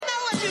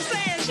you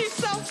saying she's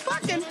so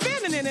fucking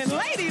feminine and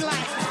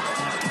ladylike.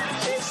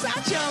 She's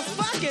such a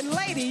fucking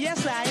lady.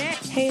 Yes, I am.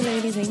 Hey,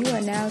 ladies, and you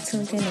are now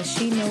tuned in to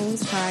She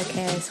Knows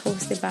podcast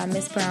hosted by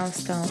Miss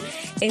Brownstone.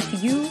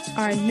 If you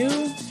are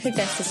new, hit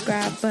that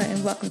subscribe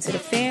button. Welcome to the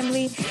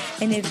family.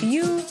 And if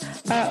you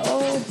are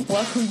old,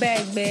 welcome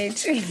back,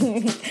 bitch.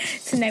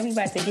 Tonight, we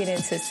about to get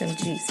into some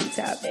juicy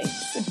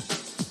topics.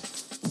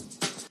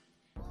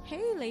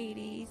 Hey,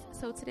 ladies.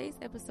 So today's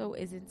episode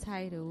is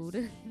entitled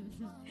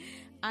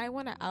I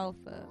Want an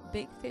Alpha,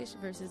 Big Fish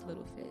versus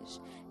Little Fish.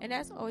 And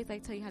as always, I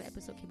tell you how the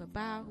episode came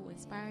about, who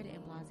inspired it,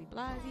 and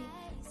blasey.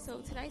 So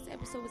tonight's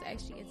episode was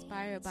actually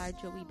inspired by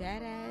Joey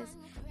Badass.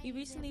 He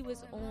recently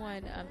was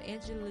on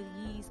Angela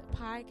Yee's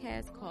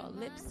podcast called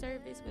Lip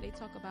Service, where they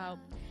talk about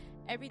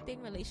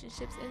everything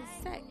relationships and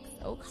sex.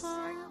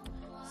 Okay?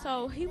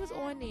 So he was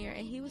on there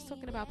and he was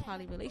talking about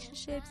poly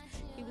relationships.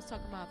 He was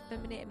talking about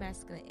feminine and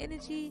masculine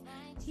energy.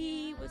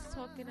 He was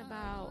talking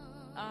about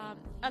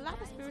a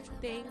lot of spiritual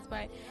things,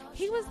 but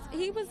he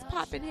was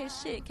popping his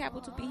shit.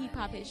 Capital B, he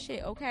popped his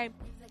shit, okay?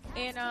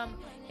 And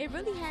it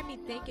really had me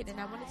thinking, and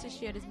I wanted to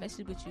share this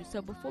message with you.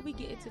 So before we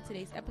get into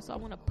today's episode, I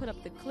want to put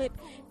up the clip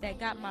that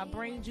got my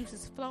brain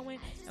juices flowing,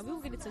 and we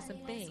will get into some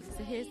things.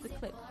 So here's the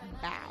clip.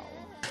 Bow.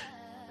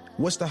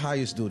 What's the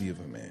highest duty of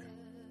a man?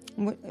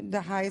 The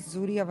highest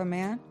duty of a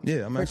man?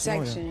 Yeah, I'm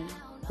protection.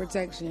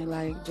 Protection,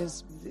 like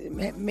just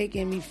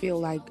making me feel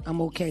like I'm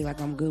okay, like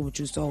I'm good with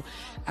you. So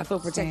I feel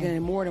protected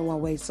in more than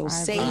one way. So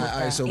safe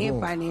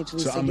and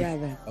financially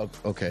together.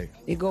 Okay.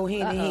 They go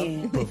hand in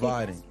hand.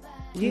 Providing.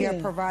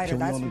 Yeah, provider.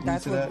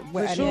 That's what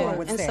for sure.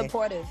 would and say.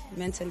 Supportive,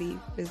 mentally,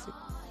 physically.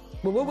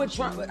 But what would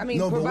Trump? I mean,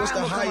 No, but what's provide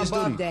the will come highest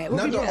above duty? that.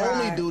 Not the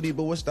only duty,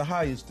 but what's the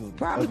highest duty?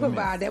 Probably of a man?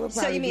 provide. That would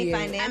So probably you mean be it.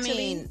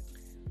 financially?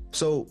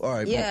 So, all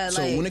right. Yeah,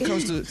 so like- when it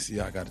comes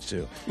to, I gotta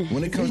chill.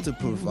 When it comes to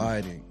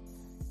providing,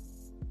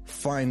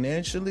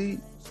 financially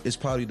is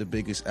probably the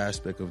biggest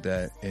aspect of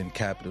that in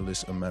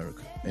capitalist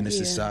America, in the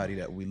society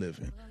that we live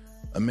in.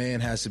 A man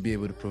has to be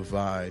able to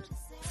provide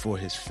for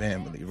his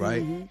family,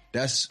 right? Mm-hmm.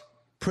 That's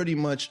pretty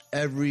much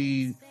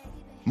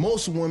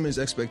most women's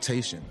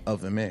expectation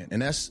of a man,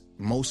 and that's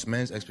most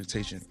men's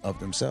expectation of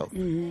themselves.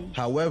 Mm-hmm.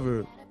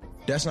 However,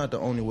 that's not the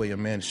only way a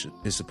man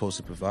is supposed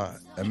to provide.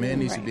 A man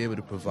needs to be able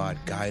to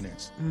provide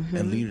guidance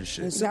and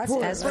leadership. And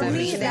support. That's for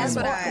me. That's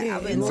what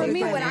I've been For me,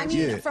 doing. what I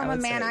need from I a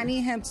would man, say. I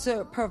need him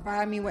to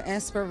provide me with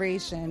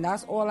inspiration.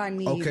 That's all I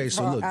need. Okay,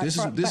 so look, this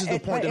is the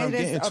point that I'm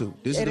getting to.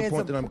 This is the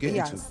point that I'm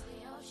getting to.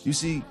 You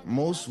see,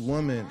 most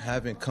women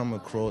haven't come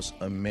across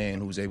a man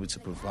who's able to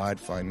provide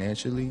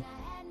financially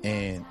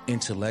and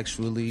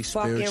intellectually,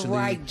 spiritually,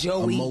 right,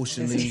 Joey.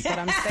 emotionally, That's what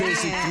I'm saying.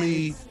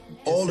 physically,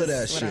 all of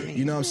that is what I shit. mean.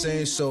 You know what I'm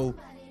saying? So,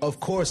 of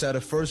course, at a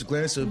first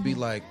glance, it would be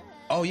like,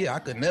 oh yeah, I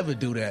could never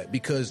do that,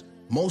 because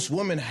most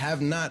women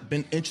have not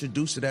been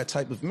introduced to that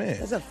type of man.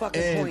 That's a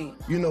fucking and, point.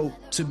 You know,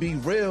 to be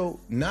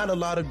real, not a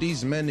lot of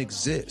these men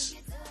exist,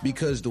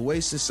 because the way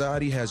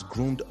society has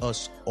groomed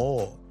us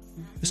all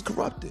is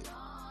corrupted.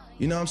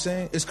 You know what I'm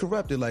saying? It's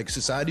corrupted. Like,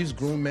 society's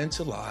groomed men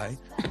to lie.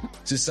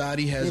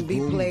 Society has And be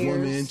groomed players.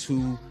 women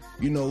to,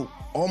 you know,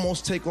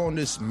 almost take on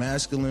this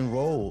masculine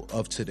role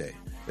of today.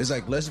 It's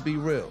like, let's be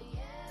real.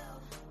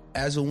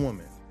 As a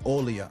woman,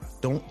 all of y'all,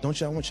 don't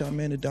y'all want y'all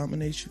man to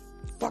dominate you?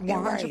 Fucking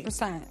right.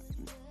 100%.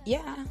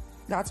 Yeah.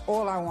 That's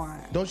all I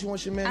want. Don't you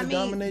want your man to mean,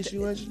 dominate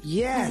you, Angela?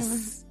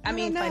 Yes. I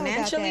mean, don't know about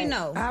financially, that.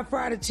 no. I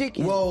fry the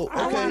chicken. Well,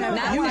 I okay. wanna-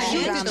 Not you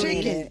financially. shoot the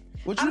chicken.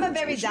 I'm a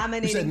very You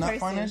dominating said not person.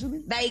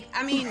 financially? Like,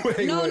 I mean,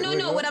 Wait, no.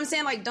 what? What I'm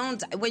saying, like,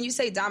 don't. When you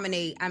say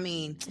dominate, I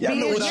mean, Y'all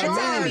know what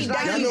I mean.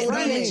 Y'all Y'all know what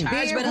I be in mean.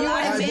 charge, but a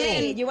lot of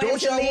men.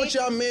 Don't y'all want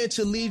y'all man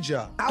to lead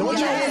y'all? Don't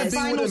y'all want to be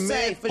Final with a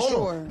say, man? for Hold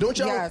on.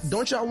 sure.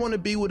 Don't y'all want to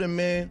be with a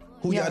man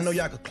who y'all know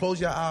y'all could close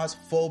your eyes,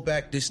 fall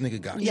back, this nigga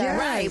got you? Yes.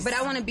 Right, but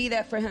I want to be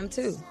that for him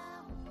too.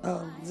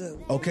 Oh,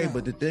 dude. Okay,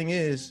 but the thing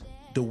is,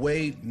 the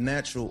way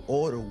natural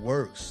order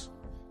works,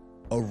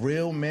 a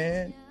real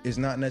man is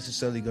not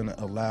necessarily going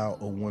to allow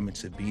a woman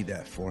to be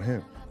that for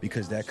him,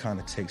 because that kind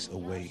of takes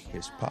away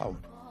his power.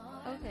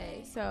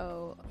 Okay,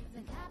 so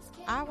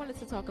I wanted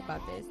to talk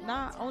about this.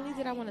 Not only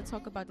did I want to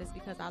talk about this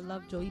because I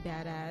love Joey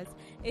Badass.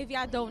 If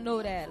y'all don't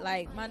know that,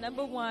 like, my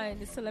number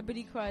one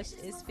celebrity crush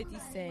is 50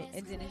 Cent,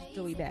 and then it's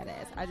Joey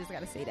Badass. I just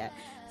gotta say that.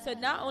 So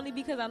not only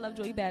because I love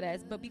Joey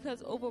Badass, but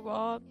because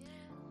overall,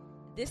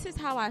 this is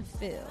how I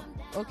feel,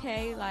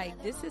 okay?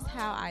 Like, this is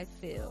how I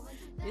feel.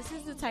 This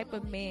is the type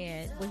of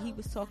man, what he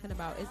was talking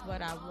about is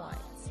what I want.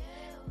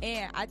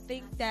 And I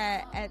think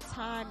that at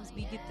times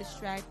we get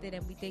distracted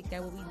and we think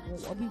that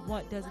what we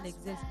want doesn't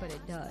exist, but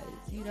it does,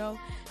 you know?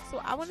 So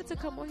I wanted to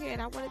come on here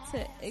and I wanted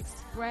to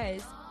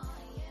express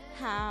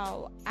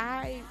how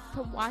I,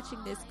 from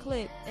watching this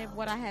clip and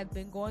what I have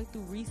been going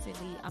through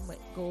recently, I'm going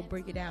to go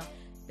break it down.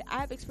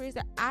 I've experienced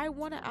that I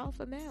want an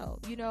alpha male,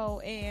 you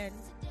know, and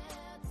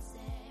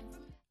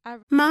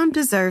Mom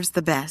deserves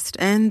the best,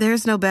 and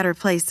there's no better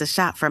place to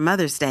shop for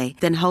Mother's Day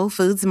than Whole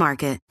Foods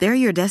Market. They're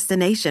your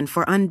destination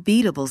for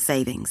unbeatable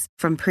savings,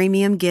 from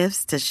premium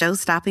gifts to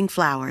show-stopping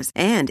flowers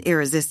and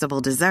irresistible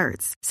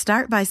desserts.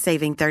 Start by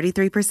saving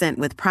 33%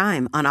 with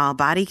Prime on all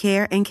body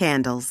care and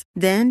candles.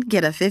 Then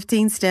get a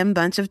 15-stem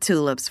bunch of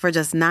tulips for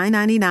just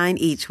 $9.99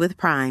 each with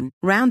Prime.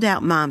 Round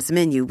out Mom's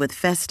menu with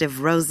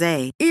festive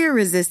rosé,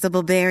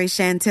 irresistible berry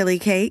chantilly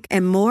cake,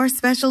 and more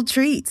special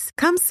treats.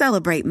 Come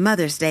celebrate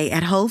Mother's Day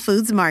at Whole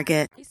Foods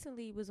Market.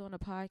 Recently was on a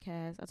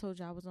podcast. I told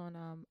you I was on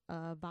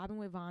Vibing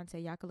with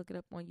Vontae. Y'all can look it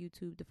up on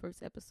YouTube. The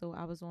first episode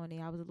I was on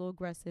there. I was a little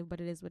aggressive, but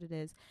it is what it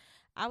is.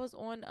 I was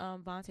on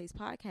Vontae's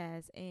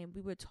podcast, and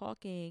we were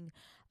talking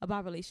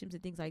about relationships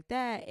and things like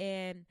that,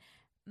 and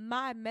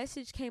my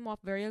message came off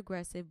very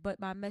aggressive, but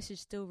my message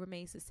still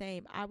remains the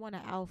same. I want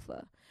an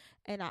alpha,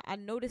 and I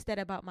noticed that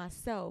about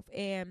myself.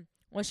 And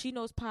on She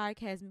Knows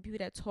podcast, and people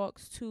that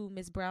talks to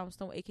Miss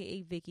Brownstone,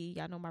 aka Vicky,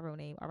 y'all know my real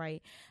name, all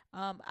right?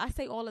 I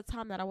say all the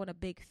time that I want a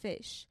big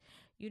fish,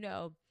 you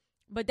know,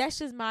 but that's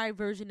just my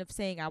version of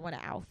saying I want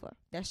an alpha.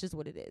 That's just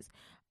what it is.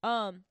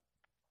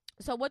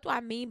 So what do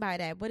I mean by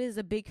that? What is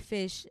a big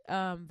fish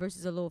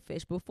versus a little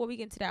fish? Before we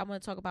get into that, I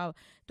want to talk about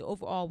the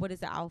overall, what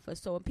is the alpha?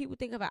 So when people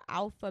think of an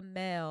alpha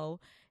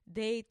male,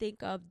 they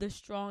think of the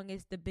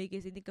strongest, the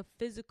biggest. They think of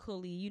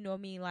physically, you know what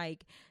I mean,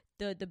 like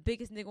the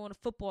biggest nigga on a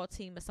football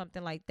team or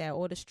something like that,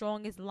 or the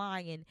strongest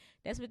lion.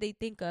 That's what they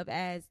think of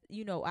as,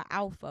 you know, an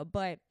alpha.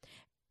 But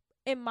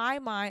in my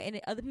mind and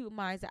in other people's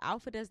minds, the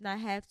alpha does not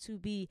have to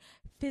be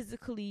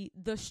physically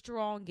the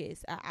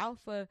strongest. An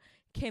alpha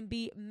can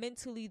be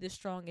mentally the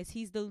strongest.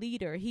 He's the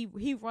leader.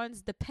 He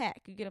runs the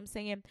pack. You get what I'm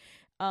saying?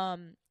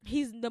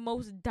 He's the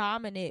most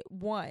dominant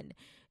one.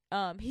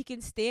 He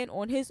can stand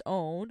on his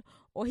own,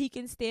 or he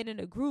can stand in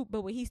a group,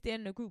 but when he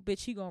stand in a group,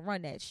 bitch, he gonna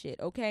run that shit,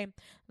 okay?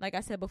 Like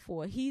I said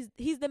before, he's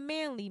the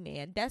manly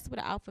man. That's what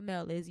an alpha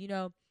male is, you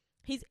know?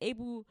 He's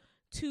able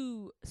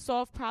to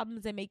solve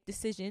problems and make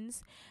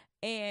decisions,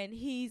 and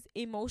he's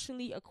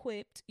emotionally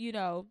equipped, you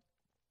know,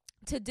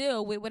 to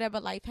deal with whatever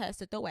life has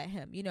to throw at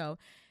him, you know?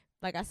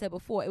 Like I said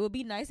before, it would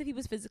be nice if he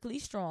was physically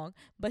strong,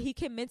 but he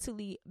can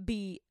mentally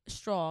be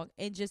strong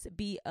and just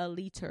be a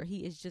leader.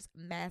 He is just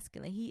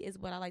masculine. He is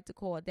what I like to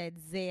call that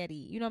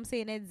zaddy. You know what I'm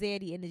saying? That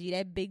zaddy energy,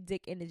 that big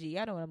dick energy.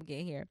 Y'all know what I'm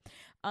getting here.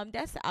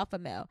 That's the alpha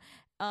male.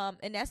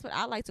 And that's what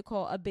I like to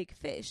call a big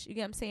fish. You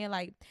get what I'm saying?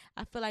 Like,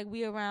 I feel like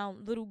we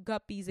around little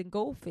guppies and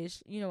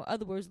goldfish, you know,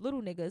 other words,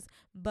 little niggas,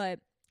 but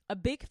a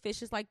big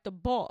fish is like the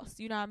boss,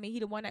 you know what I mean? He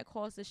the one that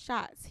calls the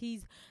shots.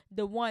 He's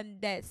the one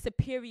that's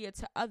superior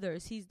to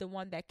others. He's the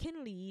one that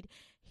can lead.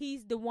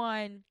 He's the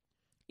one,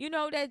 you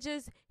know, that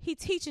just, he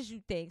teaches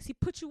you things. He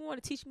put you on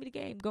to teach me the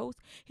game, Ghost.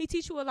 He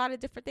teach you a lot of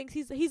different things.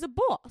 He's a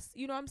boss,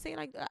 you know what I'm saying?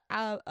 Like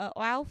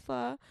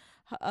alpha,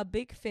 a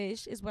big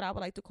fish is what I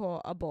would like to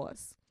call a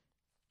boss.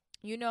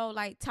 You know,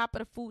 like top of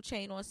the food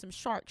chain on some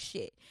shark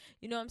shit.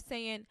 You know what I'm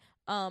saying?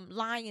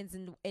 Lions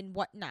and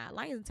whatnot.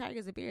 Lions and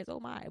tigers and bears, oh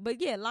my.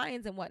 But yeah,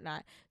 lions and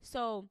whatnot.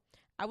 So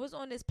I was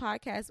on this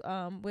podcast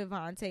with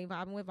Vontae,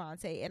 vibing with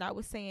Vontae, and I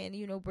was saying,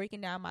 you know,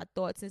 breaking down my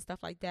thoughts and stuff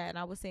like that. And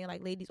I was saying,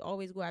 like, ladies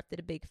always go after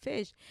the big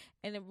fish.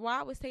 And why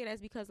I was saying that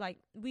is because, like,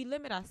 we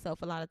limit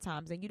ourselves a lot of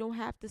times, and you don't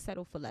have to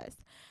settle for less.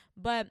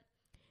 But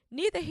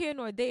neither here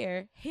nor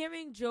there,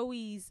 hearing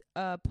Joey's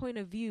point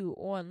of view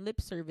on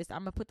lip service,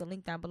 I'm going to put the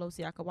link down below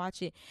so y'all can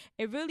watch it.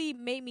 It really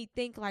made me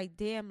think, like,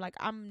 damn, like,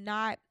 I'm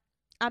not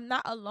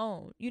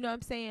alone. You know what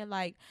I'm saying?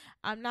 Like,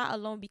 I'm not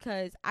alone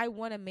because I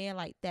want a man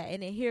like that.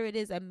 And then here it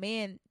is, a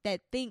man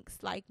that thinks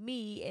like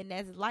me and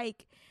that's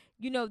like,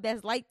 you know,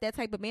 that's like that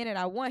type of man that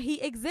I want.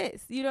 He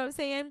exists. You know what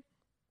I'm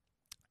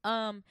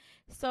saying?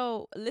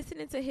 So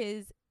listening to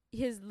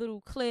his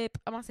little clip,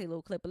 I'm gonna say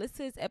little clip, but listen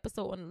to his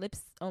episode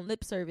on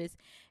lip service.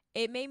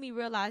 It made me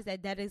realize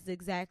that is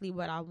exactly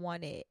what I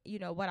wanted, you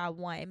know, what I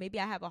want. And maybe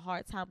I have a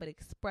hard time with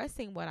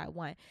expressing what I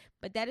want,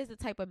 but that is the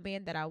type of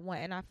man that I want.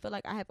 And I feel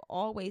like I have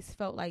always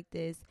felt like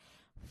this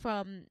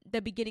from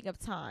the beginning of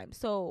time.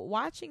 So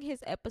watching his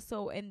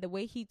episode and the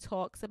way he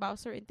talks about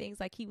certain things,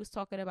 like he was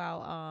talking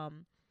about,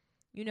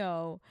 you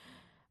know,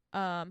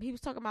 he was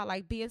talking about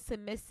like being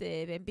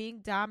submissive and being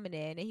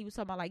dominant, and he was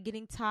talking about like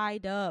getting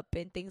tied up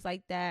and things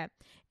like that.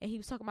 And he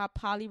was talking about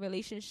poly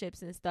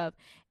relationships and stuff.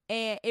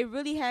 And it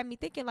really had me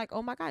thinking like,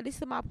 oh my God, this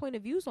is my point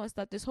of views on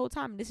stuff this whole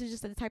time. This is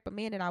just the type of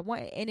man that I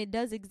want. And it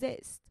does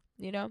exist,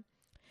 you know?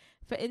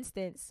 For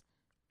instance,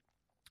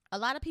 a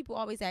lot of people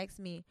always ask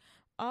me,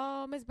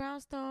 oh, Miss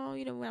Brownstone,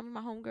 you know, when I'm with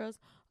my homegirls,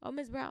 oh,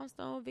 Miss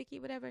Brownstone,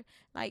 Vicky, whatever.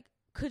 Like,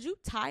 could you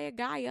tie a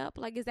guy up?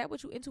 Like, is that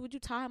what you into? Would you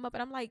tie him up?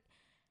 And I'm like,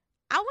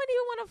 I wouldn't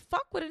even want to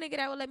fuck with a nigga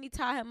that would let me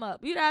tie him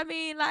up. You know what I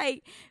mean?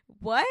 Like,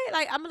 what?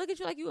 Like, I'm going to look at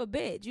you like you a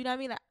bitch. You know what I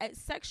mean? Like,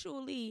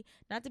 sexually,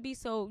 not to be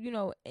so, you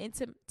know,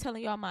 into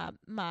telling y'all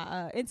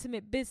my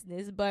intimate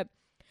business, but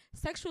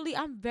sexually,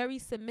 I'm very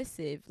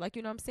submissive. Like,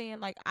 you know what I'm saying?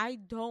 Like, I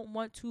don't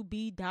want to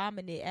be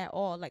dominant at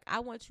all. Like,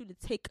 I want you to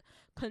take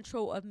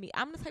control of me.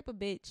 I'm the type of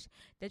bitch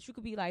that you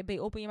could be like,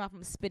 babe, open your mouth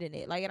and spit in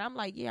it. Like, and I'm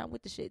like, yeah, I'm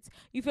with the shits.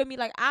 You feel me?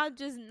 Like, I'm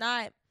just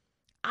not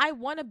I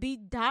want to be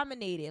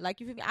dominated. Like,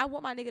 you feel me? I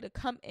want my nigga to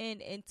come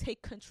in and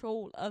take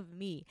control of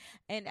me.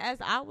 And as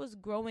I was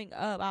growing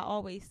up, I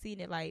always seen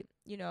it like,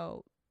 you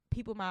know,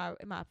 people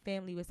in my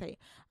family would say,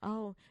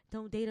 oh,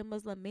 don't date a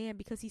Muslim man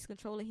because he's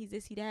controlling, he's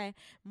this, he that.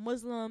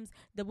 Muslims,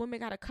 the women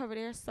got to cover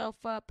themselves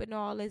up and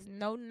all this.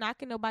 No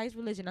knocking nobody's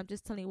religion. I'm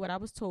just telling you what I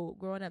was told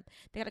growing up.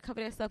 They got to cover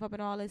themselves up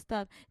and all this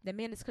stuff. The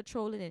man is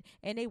controlling it,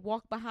 and they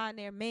walk behind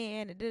their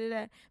man and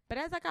da-da-da. But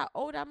as I got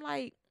older, I'm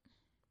like,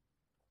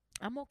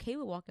 I'm okay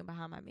with walking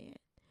behind my man.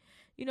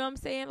 You know what I'm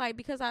saying? Like,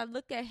 because I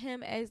look at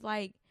him as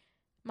like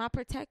my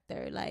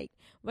protector. Like,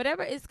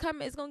 whatever is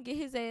coming, it's going to get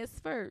his ass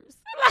first.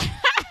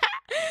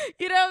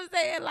 You know what I'm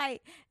saying?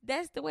 Like,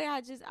 that's the way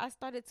I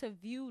started to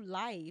view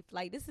life.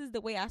 Like, this is the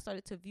way I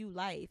started to view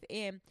life.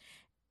 And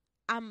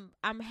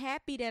I'm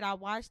happy that I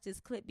watched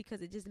this clip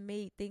because it just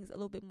made things a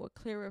little bit more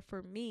clearer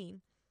for me.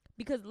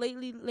 Because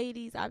lately,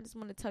 ladies, I just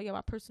want to tell you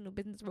my personal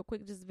business real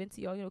quick. Just vent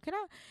to y'all. You know, can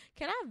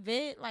I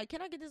vent? Like,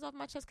 can I get this off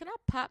my chest? Can I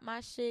pop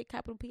my shit?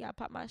 Capital P, I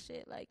pop my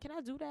shit. Like, can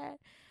I do that?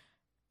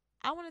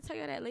 I want to tell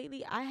you that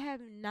lately, I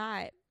have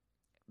not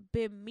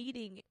been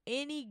meeting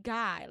any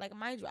guy. Like,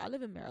 mind you, I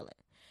live in Maryland.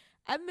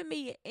 I haven't been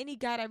meeting any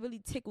guy that really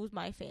tickles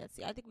my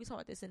fancy. I think we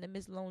talked about this in the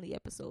Miss Lonely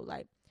episode.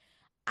 Like,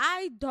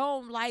 I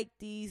don't like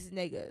these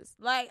niggas.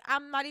 Like,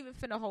 I'm not even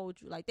finna hold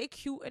you. Like, they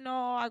cute and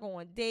all. I go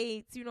on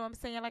dates. You know what I'm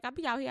saying? Like, I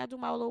be out here. I do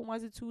my little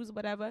ones and twos or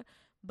whatever.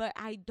 But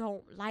I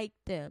don't like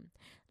them.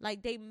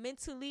 Like, they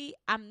mentally,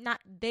 I'm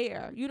not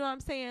there. You know what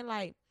I'm saying?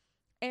 Like,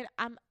 and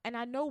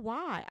I know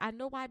why. I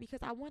know why, because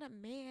I want a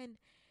man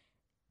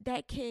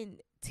that can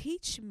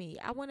teach me.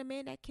 I want a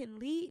man that can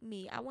lead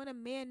me. I want a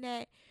man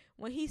that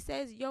when he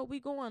says, yo, we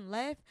going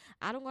left,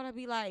 I don't gotta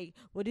be like,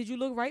 well, did you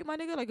look right, my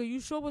nigga? Like, are you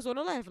sure what's on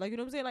the left? Like, you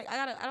know what I'm saying? Like,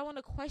 I don't want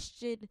to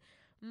question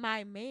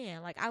my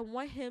man. Like, I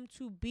want him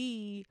to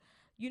be,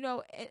 you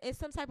know, in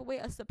some type of way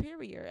a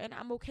superior, and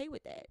I'm okay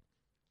with that.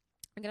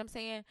 You know what I'm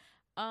saying?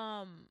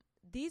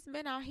 These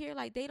men out here,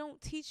 like, they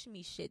don't teach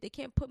me shit. They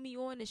can't put me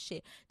on the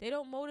shit. They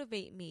don't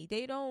motivate me.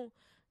 They don't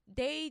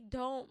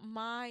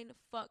mind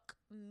fuck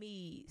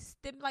me.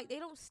 Like, they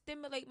don't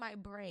stimulate my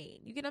brain.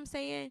 You get what I'm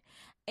saying?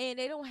 And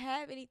they don't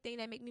have anything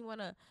that make me want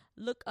to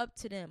look up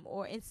to them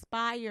or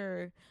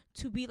inspire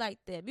to be like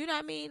them. You know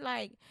what I mean?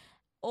 Like,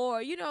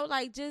 or, you know,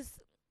 like, just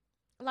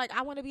like,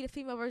 I want to be the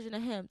female version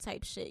of him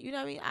type shit. You know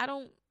what I mean?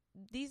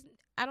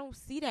 I don't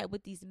see that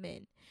with these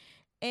men.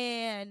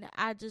 And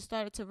I just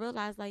started to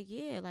realize, like,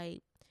 yeah,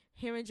 like,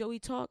 hearing Joey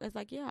talk, it's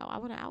like, yeah, I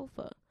want an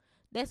alpha.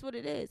 That's what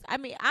it is. I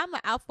mean, I'm an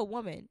alpha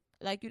woman.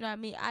 Like, you know what I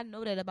mean? I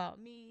know that about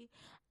me.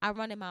 I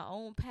run in my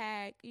own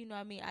pack. You know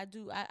what I mean?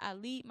 I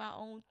lead my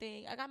own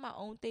thing. I got my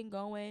own thing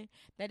going.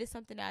 That is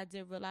something that I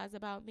did realize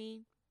about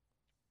me.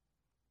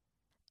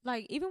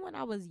 Like, even when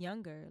I was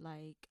younger,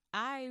 like,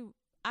 I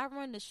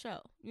run the show.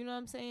 You know what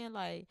I'm saying?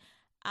 Like,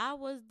 I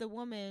was the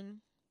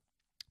woman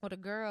or the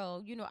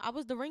girl, you know, I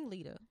was the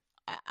ringleader.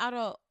 Out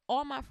of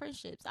all my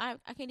friendships, I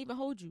can't even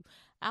hold you.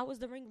 I was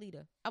the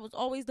ringleader. I was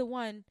always the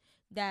one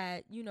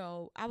that, you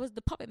know, I was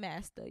the puppet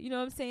master. You know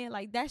what I'm saying?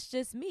 Like, that's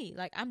just me.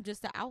 Like, I'm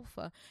just the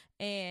alpha.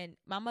 And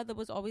my mother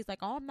was always like,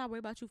 oh, I'm not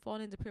worried about you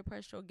falling into peer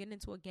pressure or getting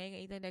into a gang or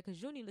anything like that,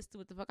 because you don't need to listen to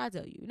what the fuck I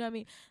tell you. You know what I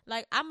mean?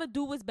 Like, I'm going to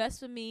do what's best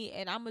for me,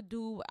 and I'm going to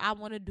do what I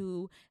want to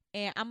do,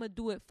 and I'm going to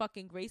do it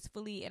fucking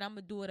gracefully, and I'm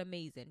going to do it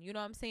amazing. You know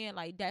what I'm saying?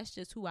 Like, that's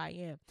just who I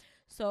am.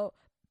 So,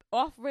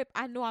 off rip,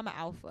 I know I'm an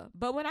alpha.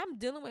 But when I'm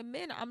dealing with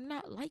men, I'm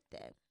not like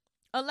that.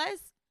 Unless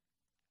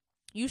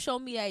you show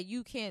me that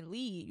you can't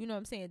lead, you know what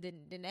I'm saying,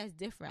 then that's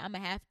different. I'm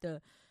going to have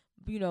to,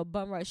 you know,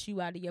 bum rush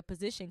you out of your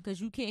position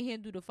because you can't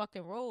handle the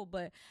fucking role.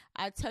 But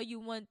I tell you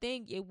one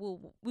thing,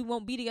 we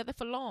won't be together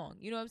for long.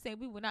 You know what I'm saying?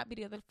 We will not be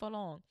together for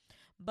long.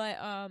 But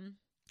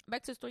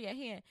back to the story at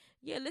hand.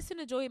 Yeah, listen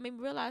to Joey, it made me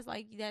realize,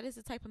 like, that is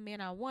the type of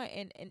man I want.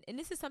 And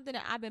this is something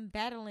that I've been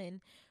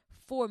battling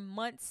for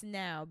months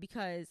now,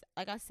 because,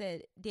 like I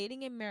said,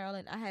 dating in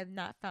Maryland, I have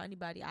not found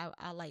anybody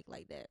I like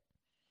that.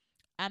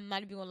 I'm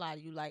not even gonna lie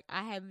to you. Like,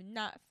 I have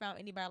not found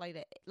anybody like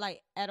that,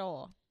 like, at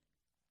all.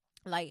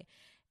 Like,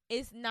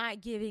 it's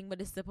not giving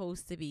what it's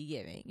supposed to be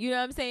giving. You know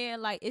what I'm saying?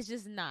 Like, it's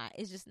just not.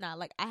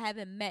 Like, I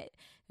haven't met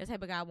the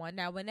type of guy I want.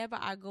 Now, whenever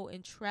I go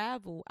and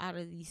travel out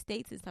of these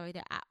states and stuff like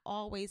that, I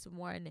always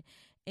run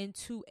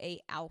into a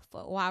alpha,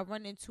 or I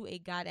run into a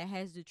guy that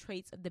has the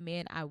traits of the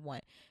man I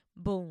want.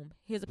 Boom.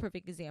 Here's a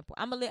perfect example.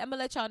 I'm gonna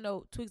let y'all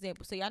know 2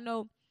 examples. So y'all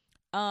know,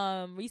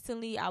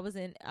 recently I was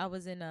in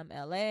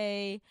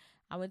LA.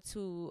 I went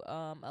to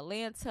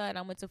Atlanta, and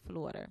I went to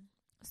Florida.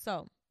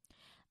 So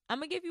I'm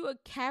going to give you a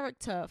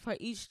character for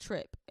each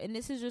trip. And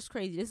this is just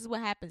crazy. This is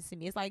what happens to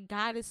me. It's like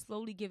God is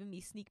slowly giving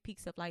me sneak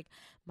peeks of, like,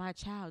 my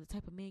child, the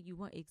type of man you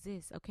want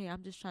exists. Okay,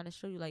 I'm just trying to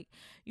show you, like,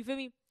 you feel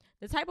me?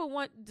 The type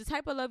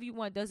of love you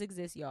want does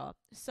exist, y'all.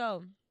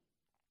 So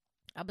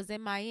I was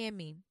in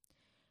Miami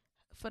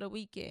for the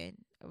weekend,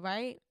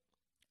 right?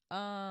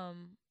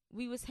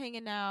 We was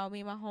hanging out,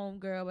 me and my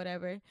homegirl,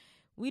 whatever.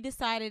 We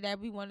decided that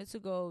we wanted to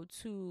go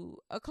to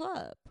a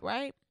club,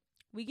 right?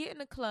 We get in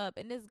the club,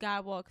 and this guy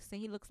walks in.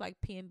 He looks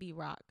like P&B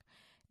Rock.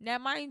 Now,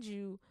 mind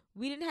you,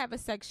 We didn't have a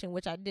section,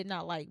 which I did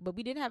not like, but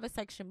we didn't have a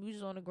section. We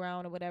was on the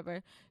ground or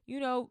whatever, you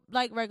know,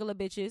 like regular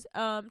bitches,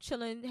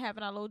 chilling,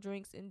 having our little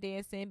drinks and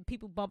dancing,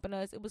 people bumping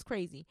us. It was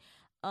crazy.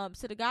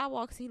 So the guy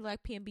walks in, he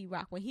like PNB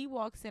Rock. When he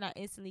walks in,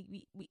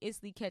 we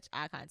instantly catch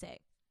eye contact.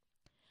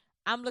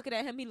 I'm looking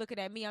at him, he looking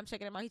at me. I'm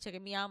checking him out, he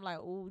checking me out. I'm like,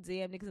 oh,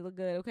 damn, niggas look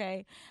good,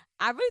 okay?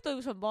 I really thought he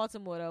was from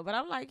Baltimore, though, but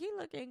I'm like, he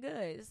looking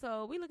good.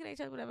 So we looking at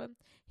each other, whatever.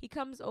 He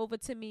comes over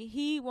to me.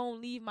 He won't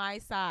leave my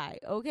side,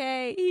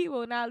 okay? He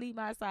will not leave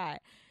my side.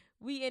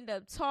 We end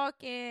up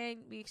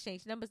talking. We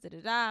exchange numbers,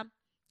 da-da-da.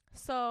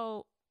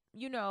 So,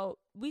 you know,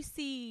 we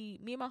see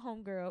me and my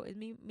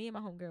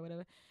homegirl,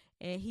 whatever,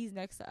 and he's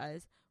next to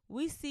us.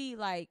 We see,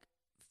 like,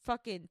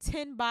 fucking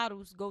 10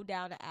 bottles go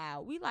down the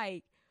aisle. We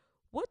like,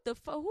 what the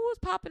fuck? Who was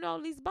popping all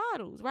these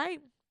bottles, right?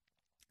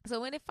 So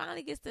when it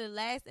finally gets to the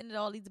last end of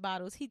all these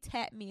bottles, he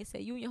tapped me and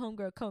said, you and your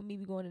homegirl come with me,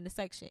 we going in the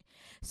section.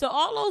 So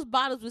all those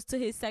bottles was to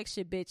his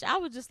section, bitch. I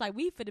was just like,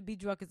 we finna be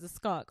drunk as a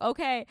skunk,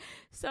 okay?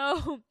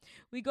 So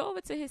we go over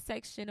to his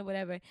section or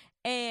whatever,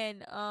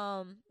 and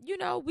you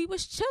know, we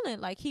was chilling.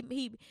 Like he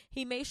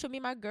made sure me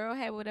and my girl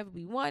had whatever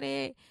we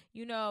wanted.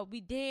 You know, we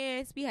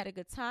danced, we had a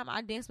good time.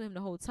 I danced with him the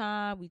whole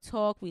time. We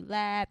talked, we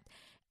laughed.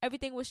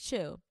 Everything was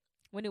chill.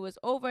 When it was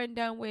over and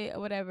done with or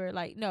whatever,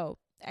 like, no,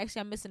 actually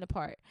I'm missing a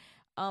part.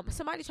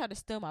 Somebody tried to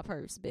steal my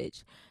purse,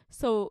 bitch.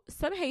 So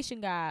some Haitian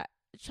guy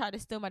tried to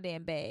steal my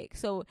damn bag.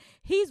 So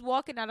he's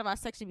walking out of our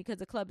section because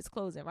the club is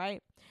closing,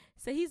 right?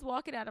 So he's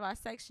walking out of our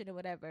section or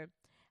whatever.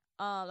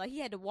 Like he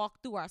had to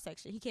walk through our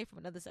section. He came from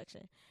another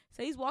section.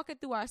 So he's walking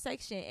through our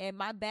section and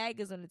my bag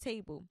is on the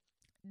table.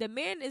 The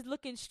man is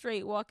looking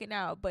straight walking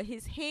out, but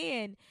his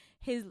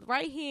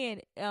right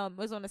hand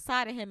was on the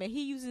side of him, and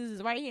he uses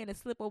his right hand to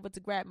slip over to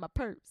grab my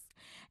purse.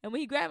 And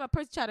when he grabbed my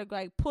purse, he tried to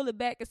like pull it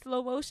back in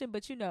slow motion,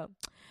 but you know,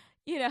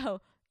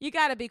 you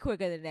gotta be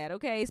quicker than that,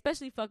 okay?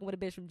 Especially fucking with a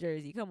bitch from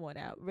Jersey. Come on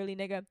out, really,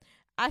 nigga.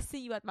 I see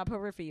you at my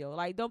peripheral.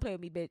 Like, don't play with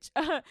me, bitch.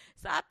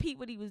 So I peeped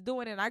what he was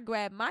doing, and I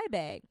grabbed my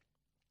bag,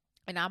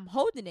 and I'm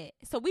holding it.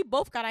 So we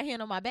both got our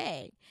hand on my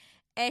bag,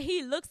 and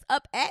he looks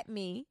up at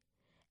me,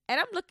 and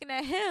I'm looking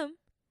at him.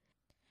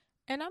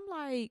 And I'm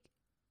like,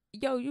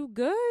 yo, you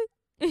good?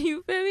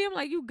 You feel me? I'm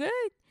like, you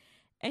good?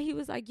 And he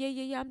was like,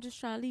 yeah, I'm just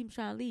trying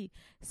to leave.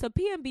 So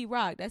PNB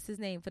Rock, that's his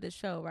name for the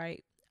show,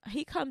 right?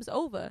 He comes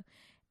over,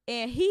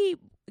 and he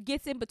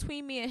gets in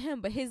between me and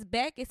him, but his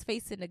back is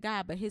facing the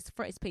guy, but his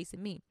front is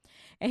facing me.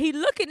 And he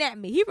looking at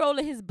me. He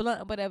rolling his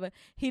blunt or whatever.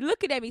 He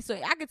looking at me, so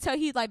I could tell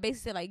he's like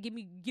basically like, give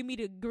me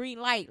the green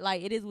light,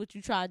 like it is what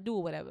you try to do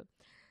or whatever.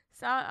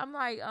 So I'm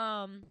like,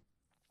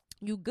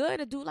 you good?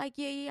 The dude like,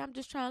 yeah, I'm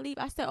just trying to leave.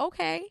 I said,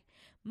 okay.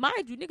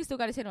 Mind you, nigga still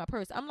got his hand in my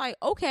purse. I'm like,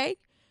 okay,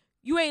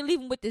 you ain't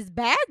leaving with this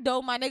bag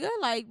though, my nigga.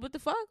 Like, what the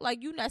fuck? Like,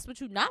 that's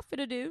what you not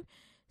finna do.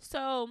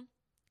 So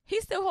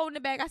he's still holding the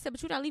bag. I said,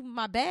 but you not leaving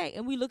my bag.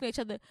 And we look at each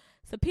other.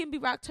 So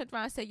PNB Rock turned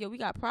around and said, yo, we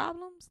got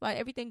problems? Like,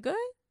 everything good?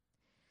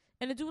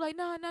 And the dude like,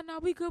 nah,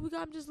 we good.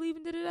 I'm just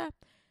leaving, da-da-da.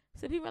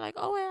 So people are like,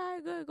 oh, yeah, all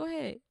right, good, go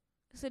ahead.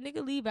 So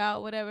nigga leave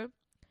out, whatever.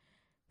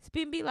 So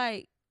PNB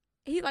like,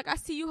 he like, I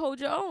see you hold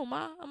your own,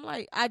 ma. I'm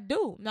like, I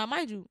do. Now,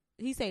 mind you,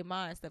 he say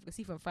ma and stuff because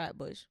he from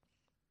Flatbush.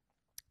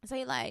 So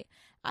he like,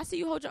 I see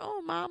you hold your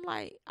own, ma. I'm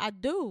like, I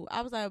do.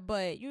 I was like,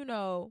 but, you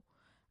know,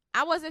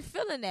 I wasn't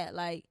feeling that.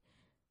 Like,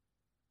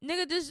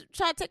 nigga just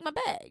try to take my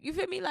bag. You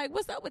feel me? Like,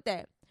 what's up with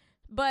that?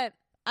 But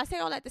I say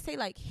all that to say,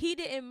 like, he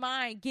didn't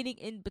mind getting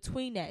in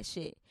between that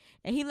shit.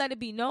 And he let it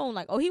be known,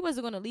 like, oh, he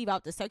wasn't going to leave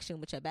out the section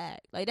with your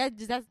bag. Like,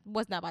 that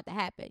was not about to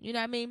happen. You know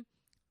what I mean?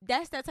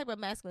 That's that type of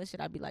masculine shit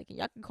I be liking.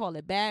 Y'all can call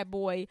it bad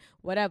boy,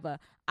 whatever.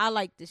 I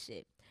like this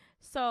shit.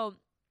 So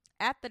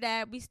after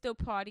that, we still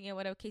partying,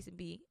 whatever case it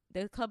be.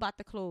 The club about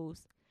to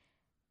close.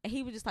 And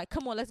he was just like,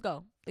 come on, let's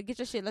go. Get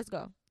your shit, let's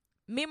go.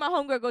 Me and my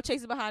homegirl go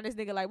chasing behind this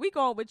nigga like, we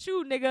going with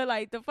you, nigga.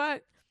 Like, the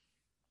fuck?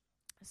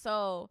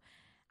 So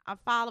I'm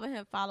following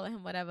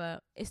him,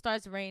 whatever. It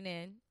starts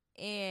raining.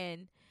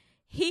 And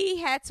he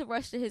had to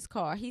rush to his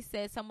car. He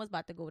said someone's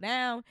about to go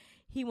down.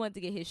 He wanted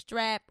to get his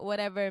strap or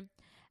whatever.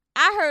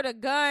 I heard a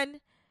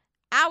gun.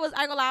 I ain't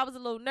gonna lie, I was a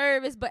little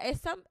nervous, but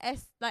at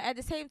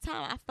the same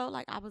time, I felt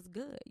like I was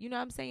good. You know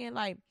what I'm saying?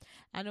 Like,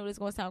 I know this is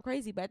gonna sound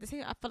crazy, but at the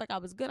same time, I felt like I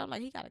was good. I'm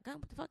like, he got a gun,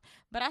 what the fuck?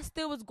 But I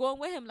still was going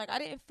with him. Like, I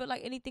didn't feel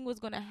like anything was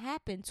gonna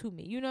happen to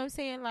me. You know what I'm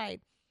saying?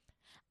 Like,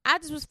 I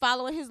just was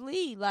following his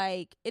lead.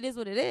 Like, it is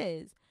what it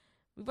is.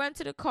 We run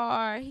to the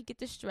car. He get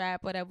the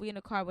strap, whatever. We in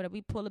the car, whatever.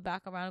 We pull it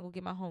back around and go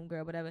get my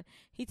homegirl, whatever.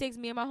 He takes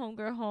me and my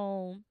homegirl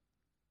home.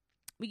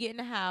 We get in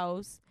the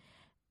house.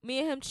 Me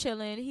and him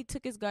chilling. He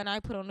took his gun. I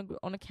put it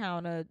on the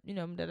counter. You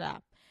know, da-da.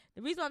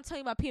 The reason why I'm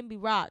telling you about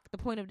PNB Rock, the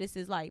point of this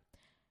is, like,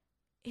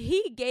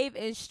 he gave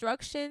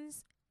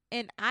instructions,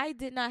 and I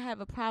did not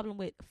have a problem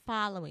with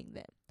following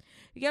them.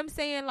 You get what I'm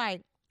saying?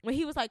 Like, when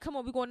he was like, come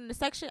on, we going in the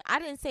section, I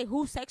didn't say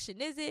whose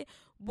section is it,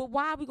 but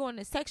why are we going in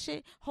the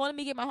section? Hold on, let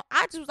me get my...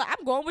 I just was like,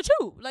 I'm going with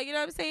you. Like, you know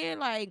what I'm saying?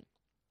 Like,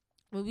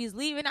 when we was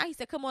leaving out, he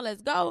said, come on,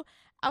 let's go.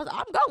 I was like,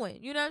 I'm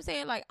going. You know what I'm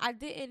saying? Like, I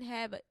didn't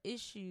have an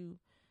issue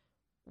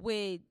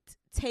with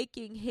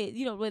taking his,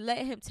 would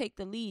let him take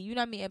the lead, you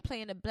know what I mean, and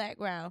play in the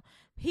background.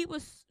 He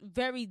was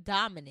very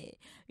dominant,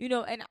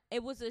 and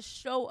it was a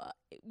show,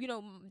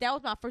 that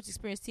was my first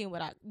experience seeing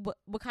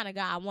what kind of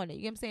guy I wanted,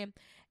 you know what I'm saying?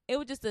 It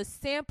was just a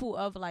sample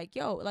of like,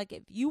 yo, like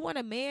if you want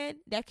a man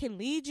that can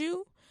lead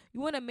you, you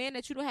want a man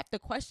that you don't have to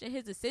question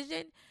his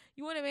decision,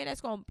 you want a man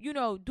that's going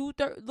to, do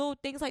little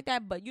things like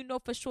that, but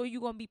for sure you're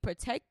going to be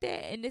protected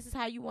and this is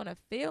how you want to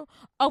feel.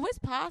 Oh, it's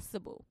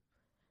possible.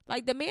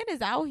 Like, the man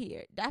is out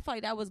here. I feel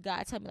like that was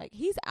God telling me, like,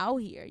 he's out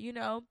here,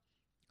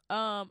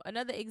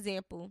 Another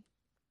example.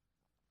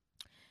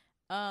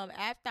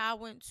 After I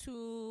went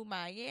to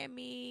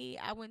Miami,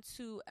 I went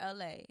to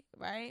LA,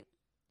 right?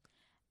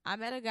 I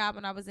met a guy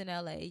when I was in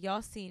LA.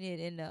 Y'all seen it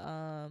in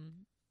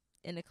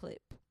the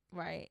clip,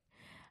 right?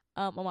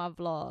 On my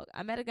vlog.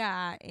 I met a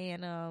guy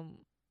and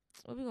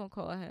what we gonna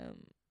call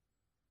him?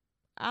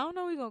 I don't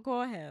know what we gonna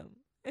call him.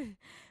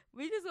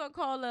 We just gonna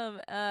call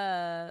him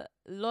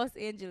Los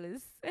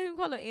Angeles. We gonna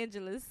call him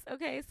Angeles.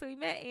 Okay, so we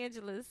met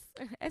Angeles.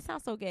 It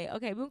sounds so gay.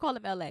 Okay, we gonna call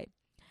him LA.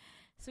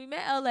 So we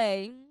met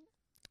LA,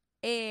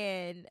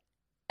 and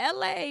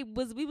LA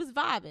we was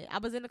vibing. I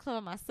was in the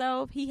club by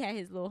myself. He had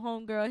his little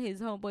homegirl, his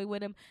homeboy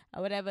with him,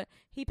 or whatever.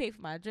 He paid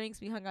for my drinks.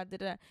 We hung out.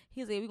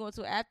 He was like, we going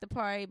to an after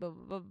party, blah,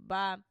 blah, blah,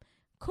 blah.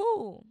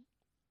 Cool.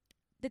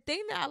 The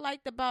thing that I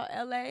liked about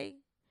LA,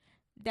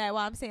 that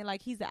why I'm saying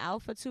like he's the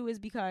alpha too, is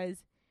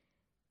because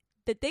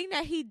the thing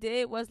that he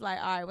did was like,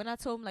 all right, when I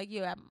told him like,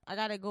 yo, I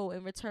gotta go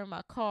and return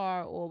my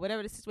car or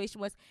whatever the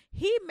situation was,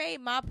 he made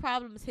my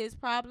problems his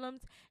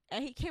problems,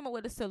 and he came up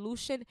with a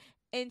solution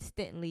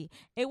instantly.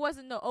 It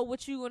wasn't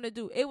what you gonna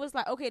do? It was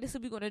like, okay, this is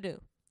what we're gonna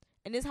do,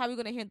 and this is how we're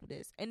gonna handle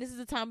this, and this is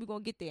the time we're gonna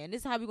get there, and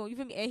this is how we're gonna, you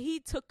feel me? And he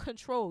took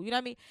control, you know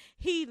what I mean?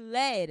 He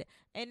led,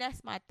 and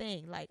that's my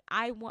thing. Like,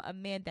 I want a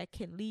man that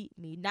can lead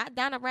me, not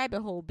down a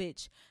rabbit hole,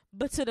 bitch,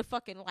 but to the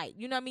fucking light,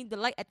 you know what I mean? The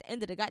light at the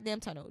end of the goddamn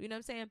tunnel, you know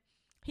what I'm saying?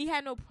 He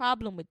had no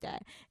problem with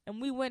that. And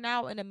we went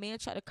out, and a man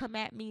tried to come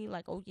at me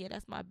like, oh yeah,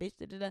 that's my bitch,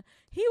 da-da-da.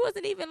 He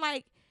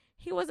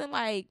wasn't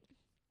like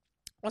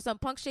or some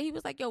punk shit. He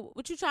was like, yo,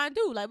 what you trying to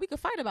do? Like, we could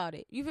fight about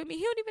it. You feel me?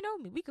 He don't even know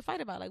me. We could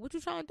fight about it. Like, what you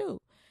trying to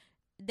do?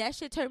 That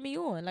shit turned me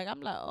on. Like,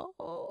 I'm like,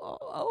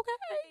 oh,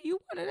 okay, you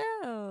one of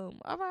them.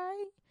 All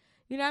right.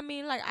 You know what I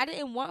mean? Like, I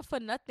didn't want for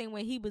nothing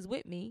when he was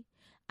with me.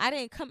 I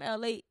didn't come to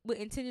LA with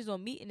intentions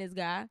on meeting this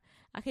guy.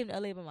 I came to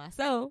LA by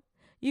myself.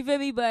 You feel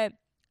me? But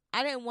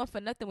I didn't want for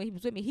nothing when he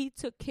was with me. He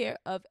took care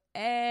of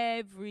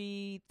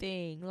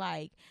everything.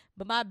 Like,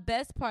 but my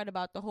best part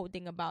about the whole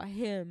thing about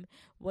him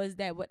was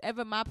that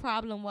whatever my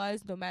problem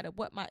was, no matter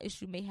what my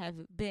issue may have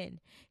been,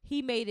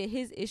 he made it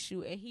his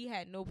issue, and he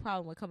had no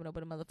problem with coming up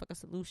with a motherfucking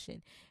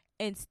solution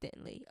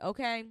instantly.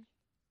 Okay?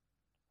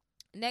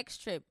 Next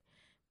trip,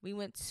 we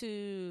went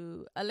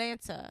to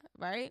Atlanta,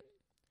 right?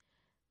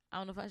 I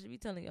don't know if I should be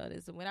telling y'all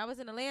this. When I was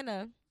in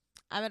Atlanta,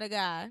 I met a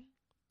guy.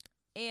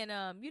 And,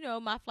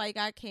 my flight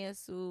got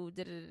canceled,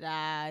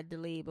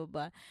 delayed,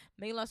 but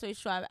make a long story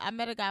short, I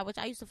met a guy, which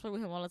I used to flirt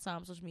with him all the time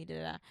on social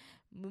media,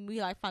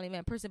 we, like, finally met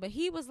in person, but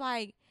he was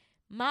like,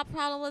 my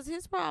problem was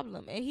his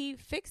problem, and he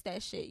fixed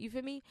that shit, you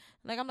feel me?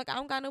 Like, I'm like, I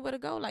don't got nowhere to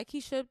go. Like, he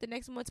showed up the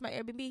next month to my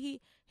Airbnb,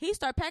 he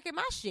started packing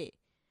my shit.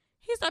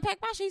 He said,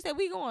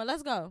 we going,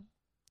 let's go.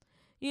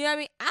 You know what I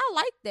mean? I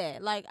like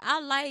that. Like, I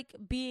like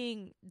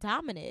being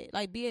dominant,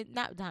 like, being,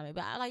 not dominant,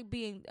 but I like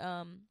being,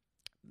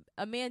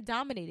 a man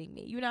dominating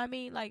me, you know what I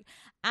mean? Like,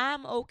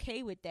 I'm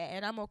okay with that,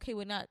 and I'm okay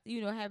with not,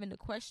 having to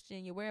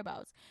question your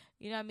whereabouts,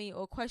 you know what I mean,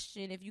 or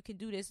question if you can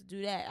do this,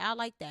 do that. I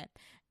like that.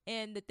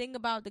 And the thing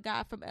about the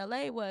guy from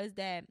LA was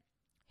that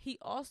he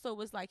also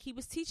was like, he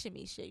was teaching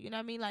me shit, you know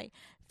what I mean? Like,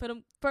 for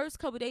the first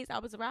couple of days I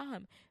was around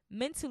him,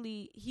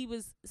 mentally he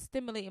was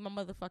stimulating my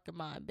motherfucking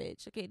mind,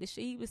 bitch. Okay, the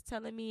shit he was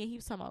telling me, and he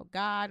was talking about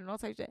God and all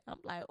types of shit. I'm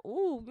like,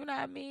 ooh, you know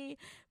what I mean?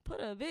 Put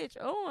a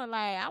bitch on.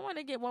 Like, I want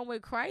to get one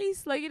with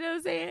Christ. Like, you know what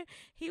I'm saying?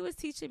 He was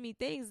teaching me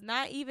things,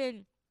 not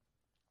even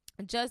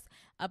just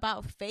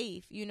about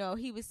faith,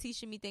 he was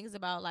teaching me things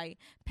about like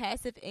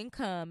passive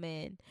income,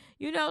 and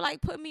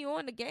like put me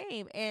on the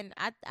game, and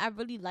I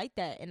really like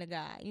that in a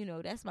guy,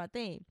 that's my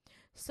thing.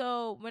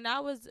 So when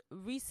I was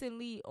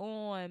recently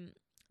on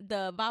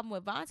the Vibing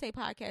with Vontae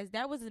podcast,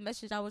 that was the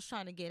message I was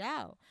trying to get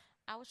out.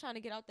 I was trying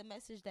to get out the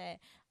message that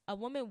a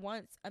woman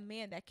wants a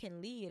man that can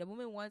lead. A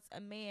woman wants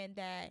a man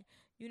that,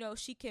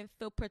 she can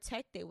feel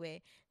protected with.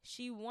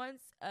 She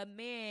wants a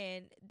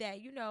man that,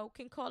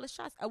 can call the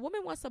shots. A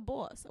woman wants a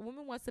boss. A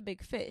woman wants a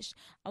big fish.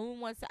 A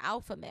woman wants an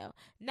alpha male.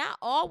 Not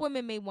all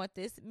women may want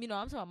this. I'm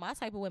talking about my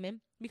type of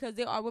women, because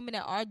there are women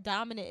that are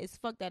dominant as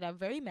fuck, that are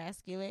very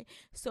masculine.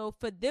 So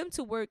for them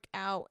to work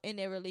out in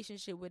their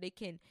relationship where they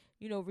can,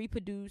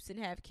 reproduce and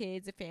have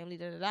kids and family,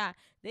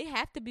 they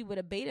have to be with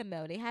a beta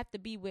male. They have to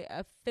be with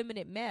a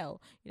feminine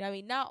male. You know what I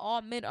mean? Not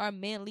all men are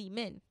manly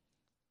men.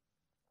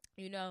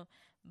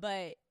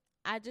 But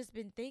I just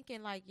been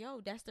thinking like,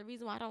 yo, that's the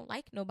reason why I don't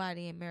like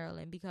nobody in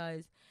Maryland,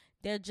 because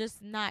they're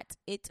just not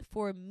it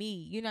for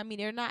me. You know what I mean?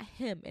 They're not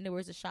him, in the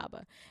words of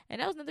Shaba. And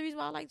that was another reason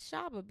why I liked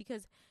Shaba,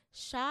 because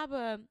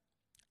Shaba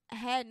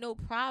had no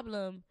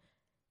problem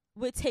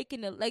with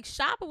taking the, like,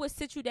 Shopper would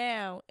sit you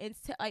down and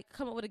like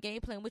come up with a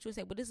game plan, which would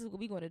say, well, this is what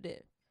we're going to do.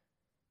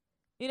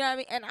 You know what I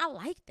mean? And I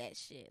like that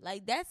shit.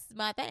 Like, that's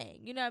my thing.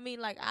 You know what I mean?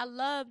 Like, I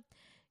love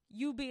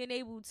you being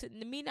able to,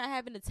 me not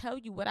having to tell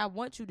you what I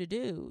want you to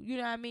do. You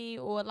know what I mean?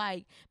 Or,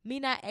 like, me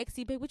not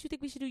asking, babe, what you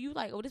think we should do? You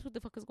like, oh, this what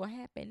the fuck is going to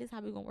happen. This is how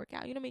we going to work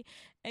out. You know what I mean?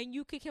 And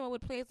you can come up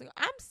with plans. Like,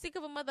 I'm sick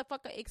of a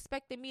motherfucker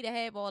expecting me to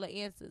have all the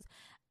answers.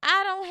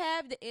 I don't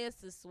have the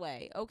answers,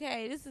 Sway.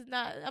 Okay? This is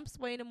not, I'm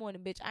Sway in the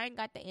morning, bitch. I ain't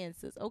got the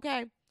answers.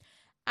 Okay?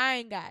 I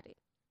ain't got it.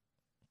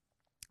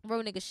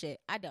 Real nigga shit.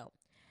 I don't.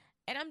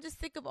 And I'm just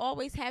sick of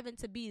always having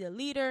to be the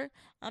leader.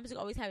 I'm sick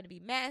of always having to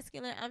be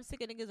masculine. I'm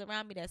sick of niggas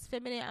around me that's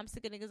feminine. I'm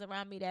sick of niggas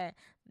around me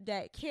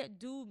that can't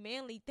do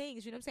manly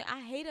things. You know what I'm saying?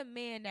 I hate a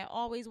man that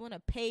always want to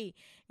pay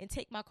and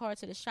take my car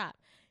to the shop.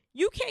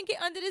 You can't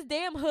get under this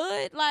damn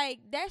hood. Like,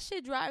 that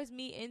shit drives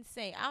me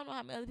insane. I don't know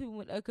how many other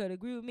people could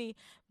agree with me,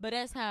 but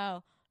that's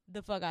how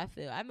the fuck I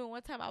feel. I mean,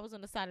 one time I was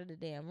on the side of the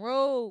damn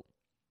road,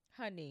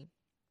 honey.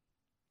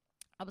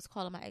 I was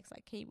calling my ex,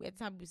 like, hey, at the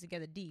time we was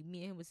together, D,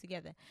 me and him was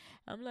together.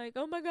 I'm like,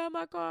 oh my God,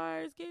 my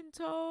car is getting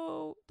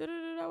towed.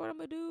 Da-da-da-da, what I'm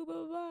going to do, blah,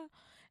 blah, blah.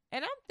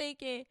 And I'm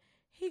thinking,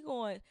 he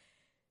going,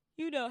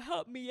 you know,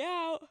 help me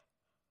out.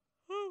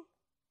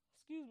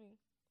 Excuse me.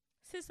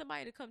 Send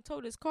somebody to come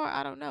tow this car.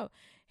 I don't know.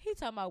 He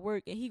talking about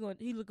work and he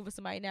looking for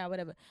somebody now,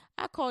 whatever.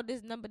 I called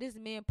this number. This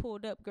man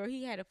pulled up, girl.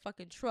 He had a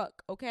fucking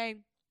truck, okay?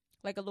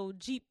 Like a little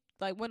Jeep,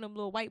 like one of them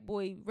little white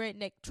boy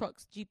redneck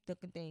trucks, Jeep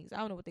looking things. I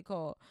don't know what they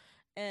call.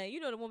 And you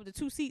know the one with the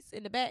 2 seats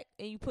in the back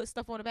and you put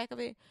stuff on the back of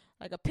it?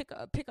 Like a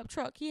pickup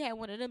truck. He had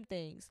one of them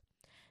things.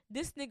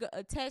 This nigga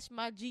attached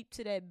my Jeep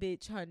to that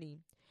bitch, honey,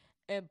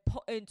 and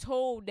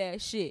told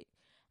that shit.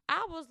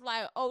 I was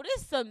like, oh,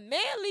 this some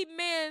manly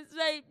man's,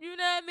 like, you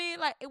know what I mean?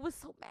 Like, it was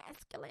so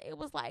masculine. It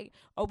was like,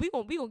 oh, we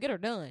gonna get her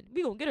done.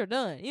 We gonna get her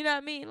done. You know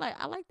what I mean? Like,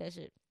 I like that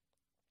shit.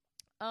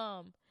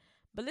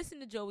 But listening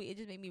to Joey, it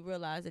just made me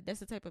realize that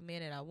that's the type of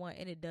man that I want,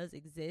 and it does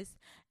exist.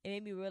 It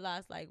made me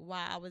realize, like,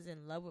 why I was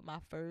in love with my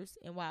first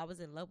and why I was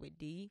in love with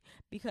D,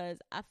 because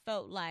I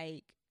felt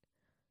like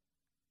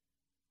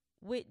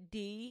with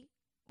D,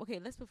 okay,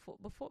 let's before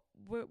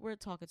we're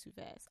talking too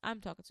fast.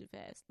 I'm talking too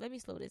fast. Let me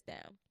slow this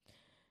down.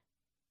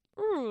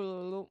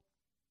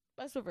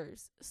 Let's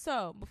reverse.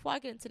 So, before I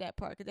get into that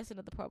part, because that's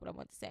another part what I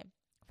want to say.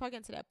 Before I get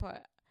into that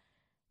part,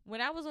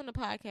 when I was on the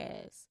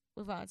podcast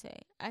with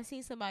Vontae, I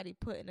seen somebody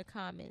put in the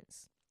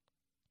comments,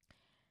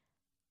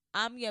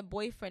 I'm your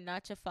boyfriend,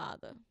 not your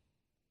father.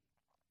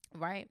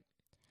 Right?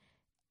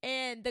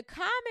 And the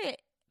comment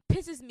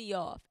pisses me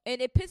off.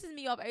 And it pisses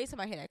me off every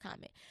time I hear that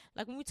comment.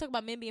 Like when we talk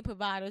about men being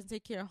providers and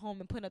take care of home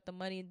and putting up the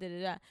money and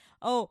da-da-da.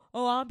 Oh,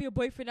 I'm your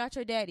boyfriend, not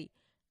your daddy.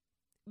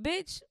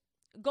 Bitch,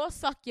 go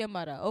suck your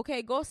mother,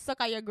 okay? Go suck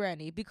out your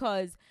granny.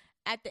 Because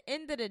at the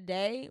end of the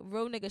day,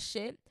 real nigga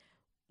shit,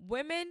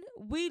 women,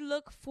 we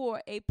look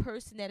for a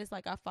person that is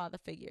like our father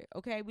figure,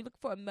 okay? We look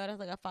for a male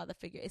that's like our father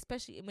figure,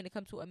 especially when it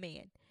comes to a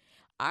man.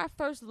 Our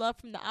first love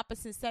from the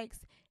opposite sex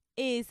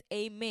is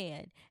a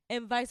man,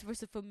 and vice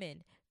versa for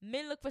men.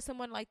 Men look for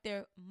someone like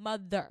their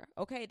mother,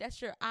 okay?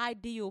 That's your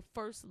ideal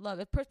first love.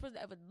 The first person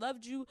that ever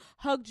loved you,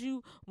 hugged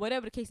you,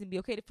 whatever the case may be,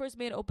 okay? The first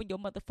man opened your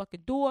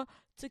motherfucking door,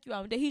 took you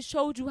out, and he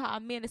showed you how a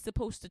man is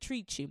supposed to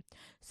treat you.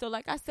 So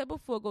like I said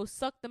before, go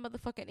suck the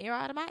motherfucking air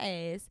out of my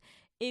ass.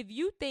 If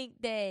you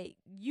think that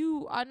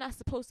you are not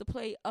supposed to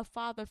play a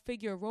father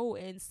figure role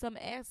in some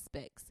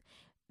aspects,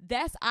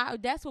 that's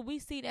what we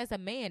see as a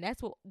man.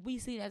 That's what we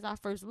see as our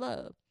first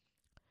love.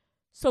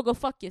 So go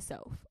fuck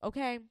yourself,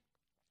 okay?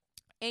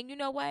 And you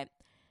know what?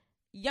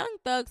 Young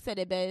Thug said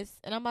it best,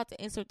 and I'm about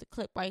to insert the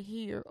clip right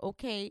here,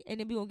 okay? And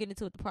then we're going to get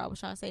into what the part was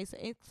trying to say. So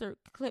insert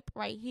clip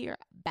right here.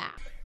 Bye.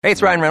 Hey,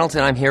 it's Ryan Reynolds,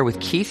 and I'm here with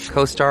Keith,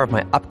 co-star of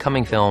my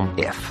upcoming film,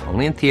 If,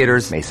 only in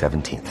theaters May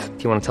 17th.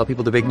 Do you want to tell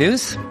people the big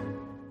news?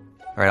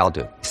 All right, I'll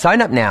do it.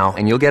 Sign up now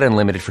and you'll get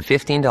unlimited for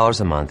 $15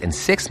 a month and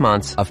 6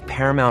 months of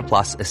Paramount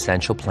Plus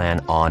Essential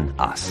Plan on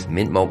us.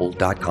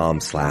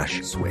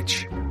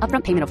 MintMobile.com/switch.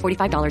 Upfront payment of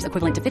 $45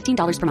 equivalent to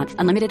 $15 per month.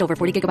 Unlimited over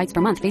 40 gigabytes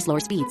per month. Face lower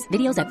speeds.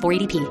 Videos at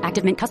 480p.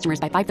 Active Mint customers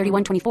by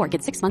 531.24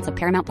 get 6 months of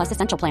Paramount Plus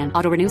Essential Plan.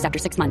 Auto renews after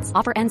 6 months.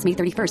 Offer ends May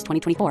 31st,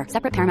 2024.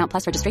 Separate Paramount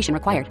Plus registration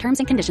required. Terms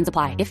and conditions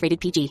apply if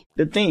rated PG.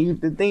 The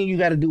thing you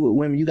got to do with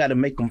women, you got to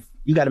make them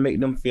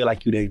feel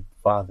like you their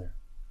father.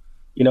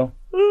 You know?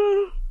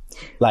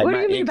 Like, what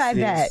do you mean by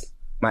that?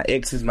 My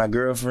ex is my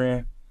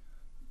girlfriend.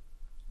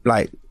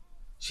 Like,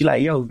 she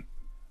like, yo,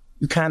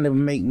 you kind of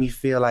make me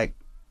feel like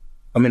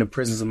I'm in the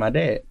presence of my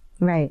dad.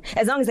 Right.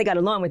 As long as they got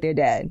along with their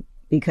dad.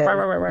 Because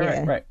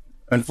right.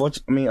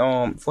 Fortunately,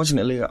 almost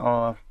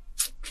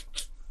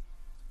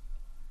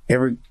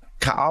every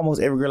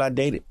girl I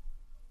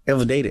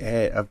ever dated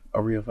had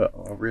a real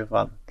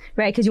father.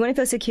 Right, because you want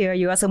to feel secure.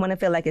 You also want to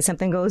feel like if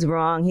something goes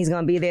wrong, he's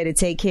going to be there to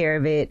take care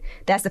of it.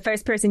 That's the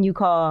first person you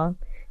call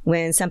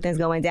when something's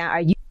going down.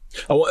 Are you?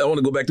 I want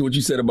to go back to what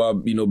you said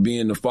about,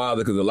 being the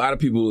father, because a lot of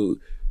people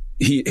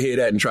hear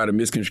that and try to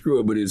misconstrue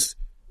it, but it's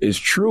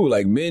true.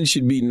 Like, men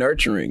should be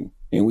nurturing,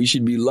 and we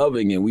should be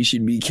loving, and we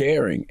should be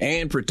caring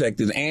and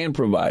protectors and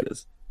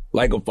providers.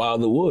 like a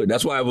father would.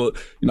 That's why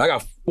I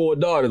got 4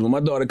 daughters. When my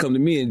daughter come to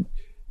me and,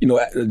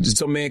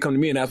 some man come to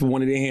me and ask for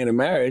one of their hand in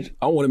marriage,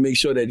 I want to make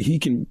sure that he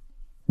can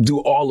do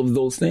all of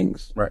those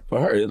things for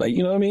her. Like,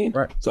 you know what I mean?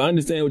 Right. So I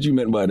understand what you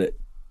meant by that.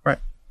 Right.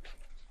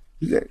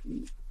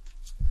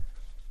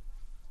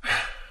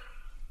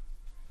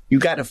 You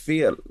gotta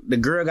feel, the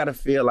girl gotta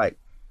feel like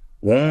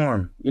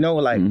warm.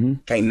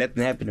 Can't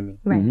nothing happen to me.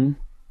 Right. Mm-hmm.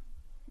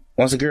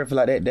 Once a girl feel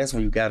like that, that's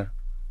when you gotta,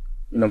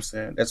 you know what I'm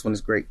saying? That's when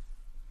it's great.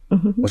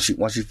 Mm-hmm.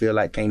 Once you feel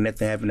like can't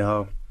nothing happen to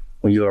her,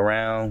 when you're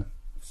around,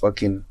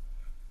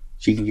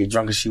 she can get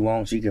drunk as she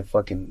wants, she can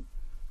fucking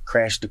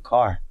crash the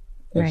car.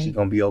 And she's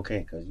gonna be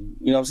okay, cause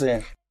you know what I'm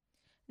saying?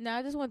 Now,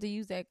 I just wanted to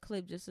use that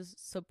clip just to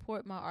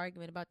support my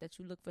argument about that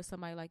you look for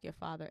somebody like your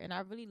father. And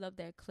I really love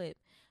that clip.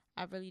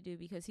 I really do,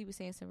 because he was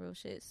saying some real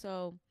shit.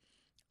 So,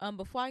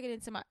 before I get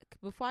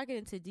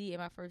into D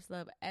and my first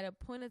love, at a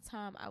point in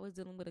time, I was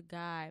dealing with a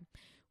guy.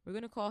 We're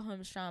gonna call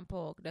him Sean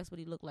Paul. That's what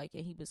he looked like,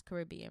 and he was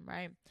Caribbean,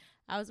 right?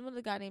 I was with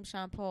a guy named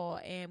Sean Paul,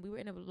 and we were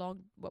in a not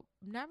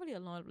really a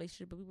long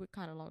relationship, but we were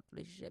kind of long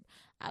relationship.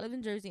 I lived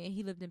in Jersey, and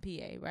he lived in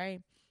PA,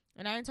 right?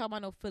 And I ain't talking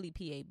about no Philly,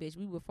 PA, bitch.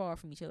 We were far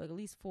from each other, like at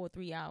least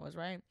 3 hours,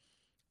 right?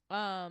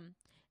 And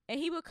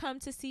he would come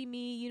to see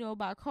me,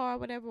 by car or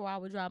whatever, or I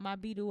would drive my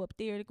Beetle up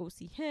there to go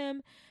see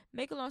him.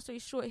 Make a long story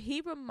short,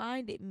 he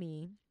reminded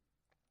me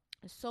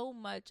so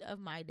much of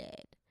my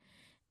dad.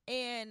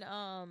 And,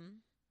 I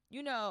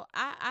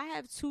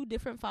have 2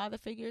 different father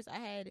figures. I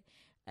had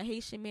a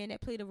Haitian man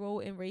that played a role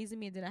in raising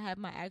me, and then I have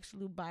my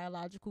actual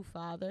biological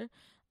father.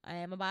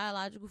 And my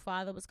biological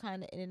father was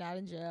kind of in and out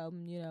of jail,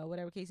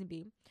 whatever case it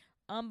be.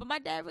 But my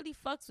dad really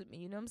fucks with me,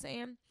 you know what I'm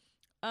saying?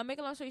 Make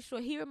a long story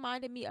short, he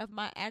reminded me of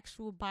my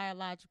actual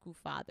biological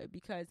father,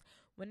 because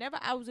whenever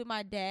I was with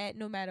my dad,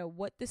 no matter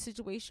what the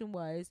situation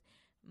was,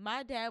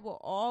 my dad will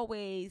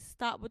always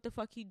stop what the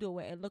fuck he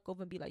doing and look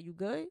over and be like, you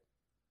good?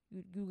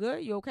 You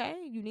good? You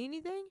okay? You need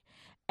anything?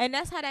 And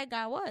that's how that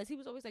guy was. He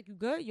was always like, you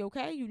good? You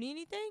okay? You need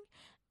anything?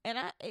 And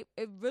it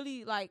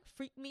really like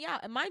freaked me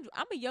out. And mind you,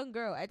 I'm a young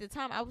girl. At the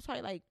time, I was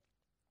probably like,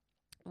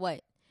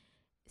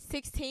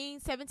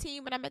 16,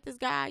 17 when I met this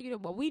guy.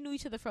 We knew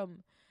each other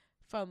from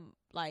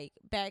like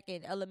back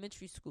in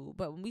elementary school,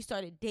 but when we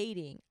started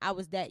dating, I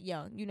was that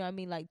young, you know what I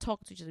mean, like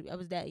talking to each other, I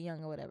was that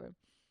young or whatever.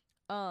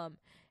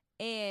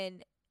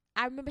 And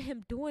I remember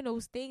him doing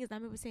those things, and I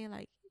remember saying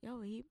like,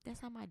 yo,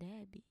 that's how my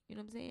dad be, you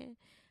know what I'm saying?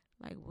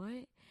 Like,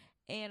 what?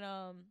 And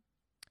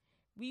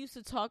we used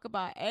to talk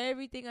about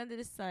everything under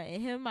the sun,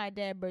 and him and my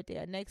dad birthday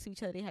are next to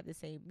each other. They have the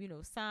same,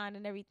 sign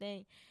and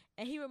everything,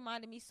 and he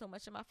reminded me so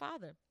much of my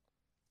father.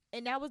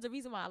 And that was the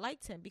reason why I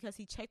liked him, because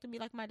he checked with me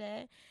like my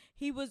dad.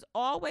 He was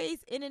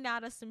always in and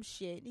out of some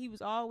shit. Like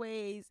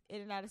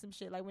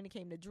when it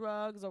came to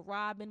drugs or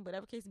robbing,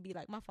 whatever case it be,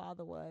 like my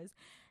father was.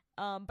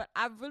 But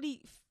I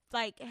really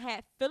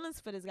had feelings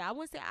for this guy. I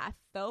wouldn't say I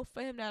fell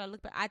for him. Now I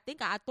look back, I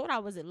thought I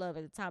was in love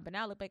at the time, but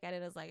now I look back at it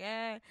and it's like,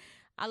 I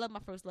love my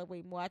first love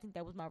way more. I think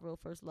that was my real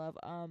first love.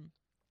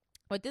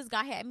 But this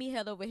guy had me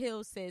head over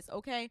heels, sis,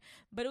 okay?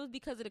 But it was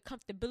because of the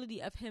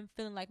comfortability of him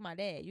feeling like my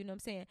dad, you know what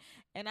I'm saying?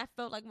 And I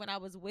felt like when I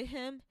was with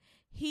him,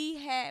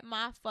 he had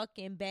my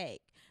fucking back,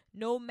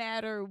 no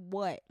matter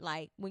what.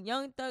 Like, when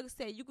Young Thug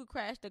said, you could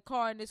crash the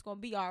car and it's going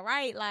to be all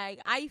right, like,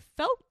 I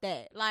felt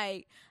that.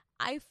 Like,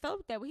 I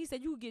felt that. When he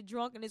said you could get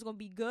drunk and it's going to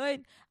be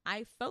good,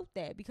 I felt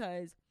that,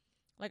 because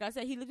like I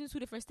said, he lived in 2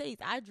 different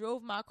states. I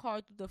drove my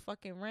car through the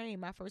fucking rain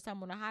my first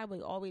time on the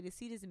highway all the way to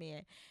see this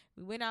man.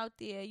 We went out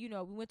there,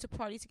 we went to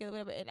parties together,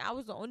 whatever, and I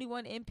was the only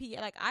one in PA.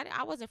 Like,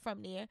 I wasn't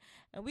from there.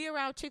 And we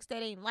around chicks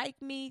that ain't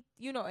like me,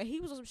 and he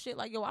was on some shit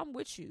like, yo, I'm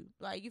with you.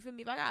 Like, you feel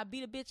me? If I gotta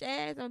beat a bitch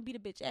ass, I'm gonna beat a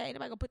bitch ass. Ain't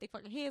nobody gonna put their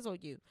fucking hands on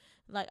you.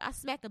 Like, I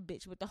smack a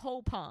bitch with the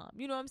whole palm.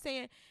 You know what I'm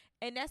saying?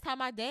 And that's how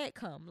my dad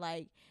come.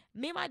 Like,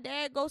 me and my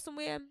dad go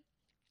somewhere.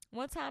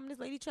 One time, this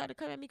lady tried to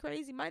come at me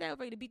crazy. My dad was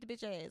ready to beat the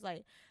bitch ass.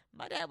 Like,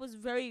 my dad was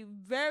very,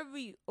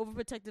 very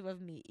overprotective of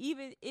me.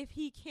 Even if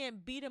he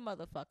can't beat a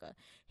motherfucker,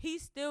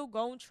 he's still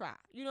gonna try.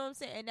 You know what I'm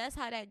saying? And that's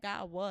how that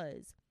guy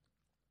was.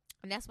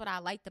 And that's what I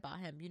liked about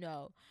him,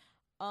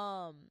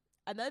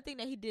 Another thing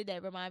that he did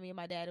that reminded me of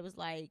my dad, it was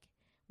like,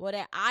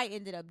 that I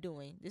ended up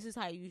doing. This is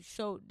how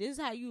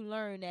you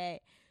learn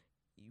that,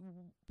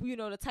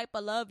 the type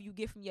of love you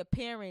get from your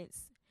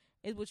parents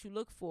is what you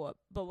look for.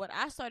 But what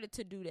I started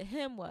to do to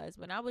him was,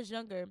 when I was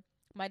younger,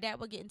 my dad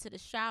would get into the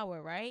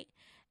shower, right?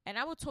 And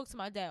I would talk to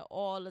my dad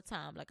all the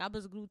time. Like, I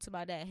was glued to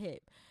my dad's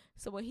hip.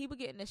 So when he would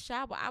get in the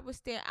shower, I would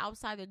stand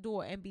outside the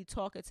door and be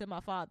talking to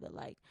my father.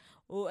 Like,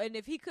 and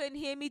if he couldn't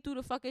hear me through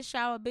the fucking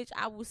shower, bitch,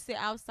 I would sit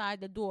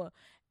outside the door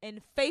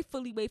and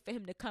faithfully wait for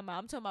him to come out.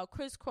 I'm talking about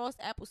crisscross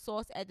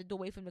applesauce at the door,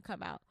 wait for him to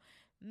come out.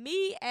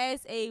 Me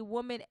as a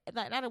woman,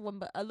 not a woman,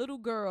 but a little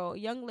girl,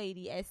 young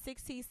lady at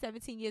 16,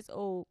 17 years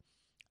old,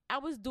 I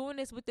was doing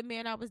this with the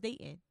man I was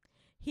dating.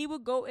 He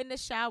would go in the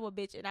shower,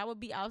 bitch, and I would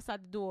be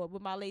outside the door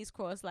with my legs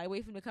crossed, like,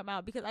 wait for him to come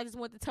out, because I just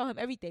wanted to tell him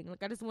everything.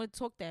 Like, I just wanted to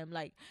talk to him.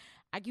 Like,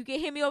 you can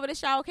hear me over the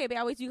shower, okay, babe,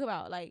 I'll wait till you come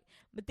out. Like,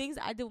 the things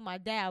I did with my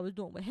dad, I was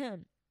doing with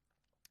him.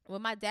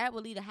 When my dad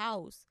would leave the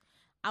house,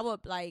 I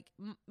would like,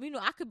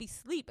 I could be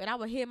asleep and I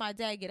would hear my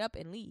dad get up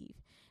and leave.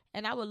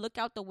 And I would look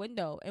out the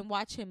window and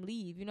watch him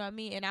leave, you know what I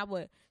mean? And I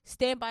would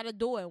stand by the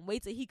door and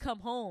wait till he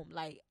come home.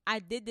 Like, I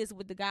did this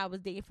with the guy I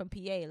was dating from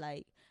PA.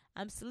 Like,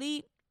 I'm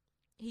asleep.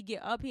 He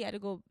get up. He had to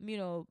go,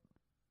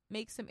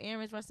 make some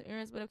errands, run some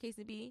errands, whatever case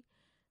it be.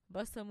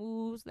 Bust some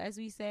moves, as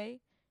we say.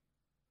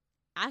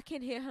 I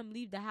can hear him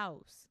leave the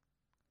house.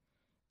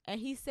 And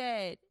he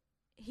said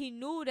he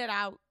knew that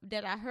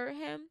I heard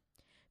him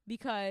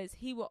because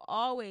he would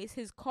always,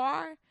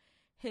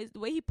 the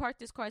way he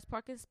parked his car, his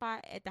parking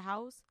spot at the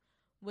house,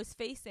 was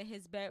facing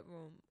his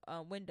bedroom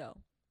window.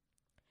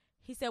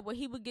 He said when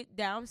he would get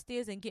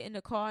downstairs and get in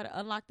the car to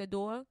unlock the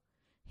door,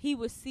 he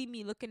would see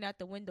me looking at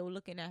the window,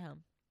 looking at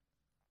him.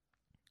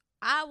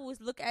 I would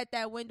look at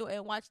that window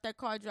and watch that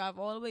car drive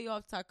all the way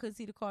off till I couldn't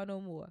see the car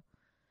no more.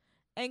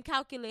 And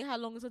calculate how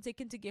long it's going to take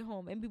him to get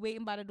home and be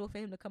waiting by the door for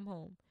him to come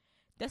home.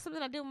 That's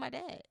something I did with my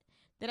dad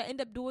that I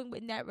ended up doing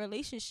in that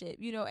relationship,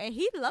 and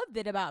he loved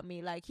it about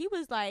me. Like, he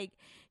was like,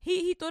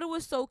 he thought it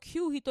was so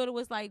cute. He thought it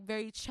was like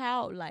very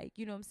childlike,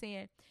 you know what I'm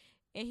saying?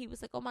 And he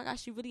was like, oh my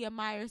gosh, she really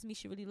admires me.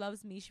 She really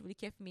loves me. She really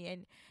cares for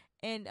me.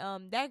 And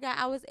that guy,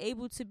 I was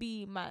able to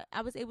be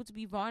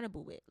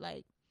vulnerable with.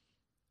 Like,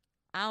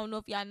 I don't know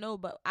if y'all know,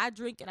 but I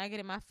drink and I get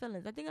in my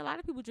feelings. I think a lot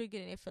of people drink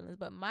it in their feelings,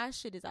 but my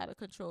shit is out of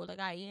control. Like,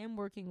 I am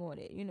working on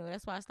it.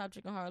 That's why I stopped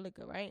drinking hard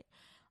liquor, right?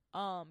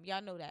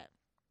 Y'all know that.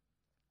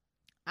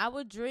 I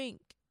would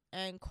drink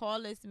and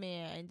call this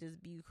man and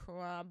just be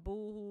crying,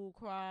 boo-hoo,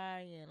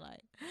 crying,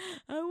 like,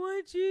 I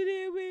want you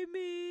there with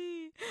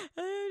me,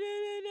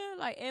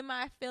 like, in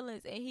my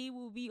feelings, and he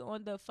will be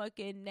on the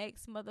fucking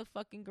next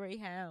motherfucking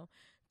Greyhound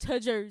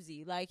to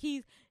Jersey. Like,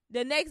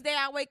 the next day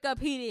I wake up,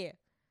 he there.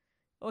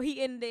 Or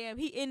he in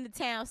the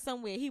town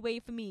somewhere. He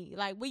waiting for me.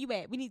 Like, where you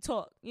at? We need to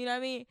talk. You know what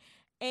I mean?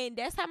 And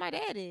that's how my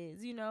dad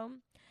is,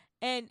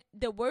 And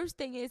the worst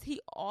thing is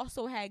he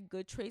also had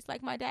good traits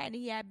like my dad, and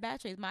he had bad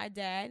traits. My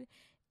dad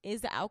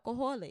is the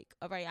alcoholic.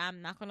 All right,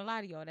 I'm not gonna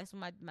lie to y'all. That's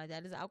what my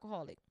dad is an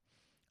alcoholic.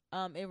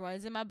 It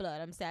runs in my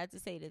blood. I'm sad to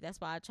say that. That's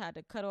why I tried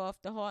to cut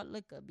off the hard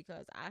liquor,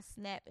 because I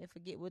snap and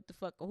forget what the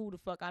fuck or who the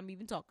fuck I'm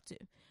even talking to.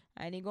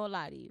 I ain't gonna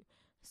lie to you.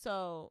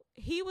 So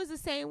he was the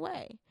same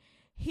way.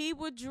 He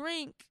would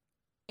drink.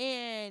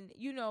 And,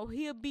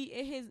 he'll be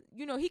in his,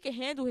 he can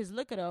handle his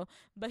liquor though,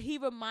 but he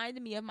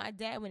reminded me of my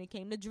dad when it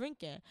came to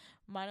drinking.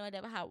 Reminded my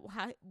dad how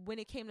when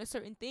it came to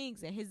certain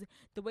things and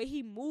the way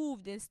he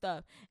moved and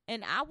stuff.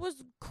 And I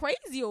was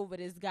crazy over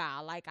this guy.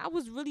 Like, I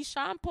was really,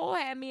 Sean Paul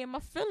had me in my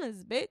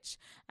feelings, bitch.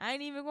 I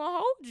ain't even gonna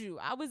hold you.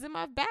 I was in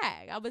my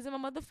bag. I was in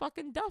my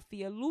motherfucking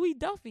Duffy, a Louis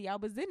Duffy. I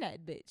was in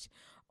that bitch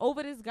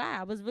over this guy.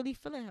 I was really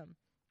feeling him.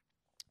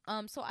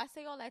 So I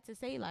say all that to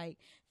say, like,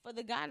 for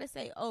the guy to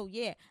say, oh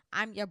yeah,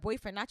 I'm your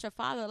boyfriend, not your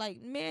father.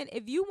 Like, man,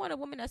 if you want a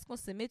woman that's going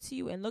to submit to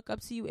you and look up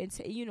to you and,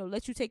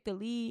 let you take the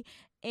lead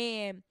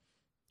and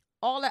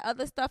all that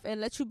other stuff and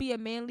let you be a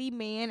manly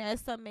man, as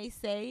some may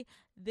say,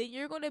 then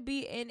you're going to be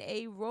in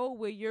a role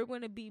where you're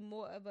going to be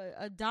more of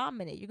a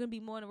dominant. You're going to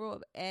be more in a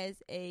role as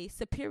a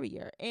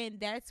superior. And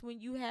that's when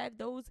you have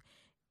those,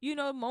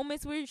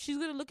 moments where she's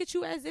going to look at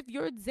you as if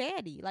you're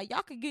zaddy. Like,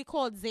 y'all could get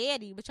called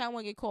zaddy, but y'all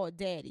want to get called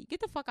daddy. Get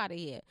the fuck out of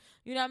here.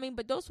 You know what I mean?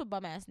 But those for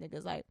bum ass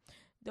niggas. Like,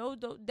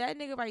 that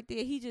nigga right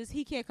there,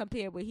 he can't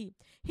compare with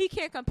he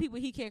can't compete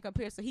with he can't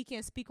compare, so he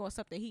can't speak on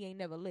something he ain't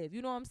never lived.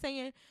 You know what I'm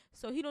saying?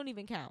 So he don't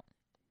even count.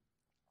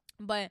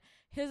 But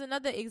here's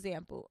another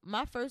example.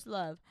 My first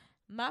love,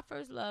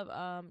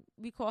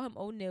 we call him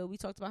O'Neal. We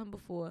talked about him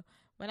before.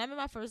 When I met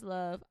my first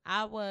love,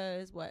 I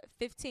was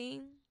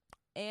 15,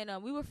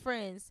 and we were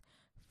friends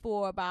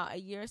for about a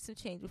year and some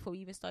change before we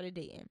even started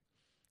dating.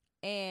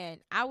 And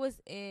I was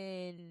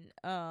in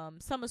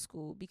summer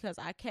school because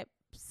I kept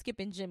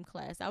skipping gym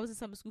class. I was in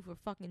summer school for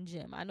fucking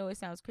gym. I know it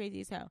sounds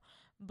crazy as hell,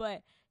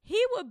 but he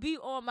would be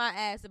on my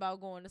ass about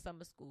going to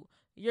summer school.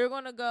 You're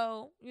gonna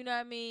go, you know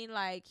what I mean?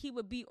 Like, he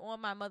would be on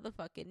my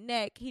motherfucking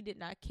neck. He did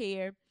not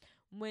care.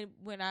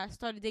 When I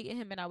started dating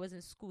him and I was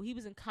in school, he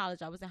was in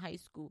college, I was in high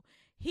school.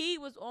 He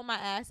was on my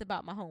ass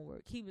about my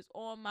homework. He was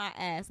on my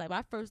ass. Like,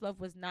 my first love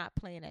was not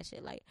playing that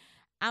shit. Like,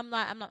 I'm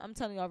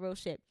telling y'all real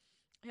shit.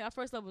 My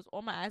first love was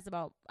on my ass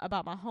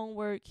about my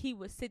homework. He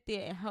would sit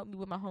there and help me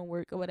with my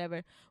homework or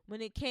whatever. When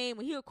he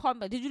would call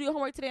me like, did you do your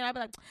homework today? And I'd be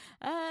like,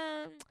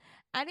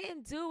 I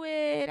didn't do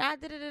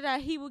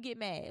it. He would get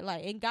mad.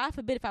 Like, and God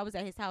forbid if I was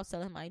at his house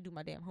telling him I didn't do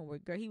my damn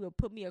homework, girl, he would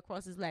put me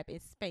across his lap and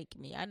spank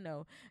me. I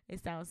know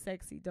it sounds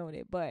sexy, don't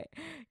it? But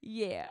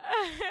yeah,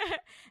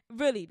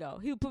 really though,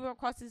 he would put me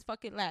across his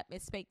fucking lap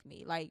and spank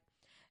me. Like,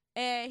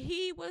 and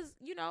he was,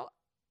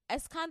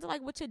 it's kind of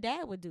like what your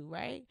dad would do,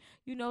 right?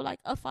 Like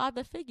a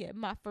father figure.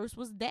 My first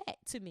was dad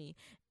to me.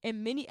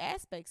 In many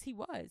aspects, he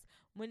was.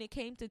 When it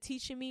came to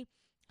teaching me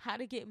how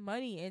to get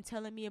money and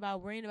telling me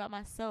about worrying about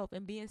myself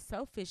and being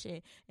selfish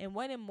and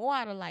wanting more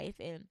out of life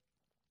and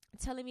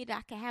telling me that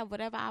I can have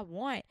whatever I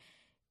want.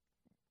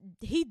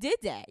 He did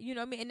that, you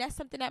know what I mean? And that's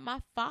something that my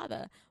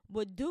father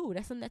would do.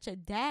 That's something that your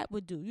dad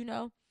would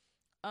do,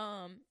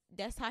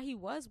 That's how he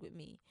was with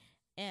me.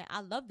 And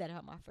I love that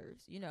about my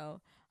first,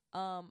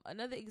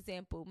 Another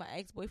example, my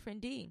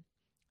ex-boyfriend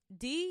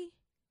D,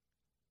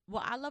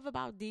 what I love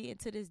about D, and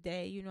to this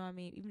day, you know what I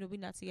mean, even though we're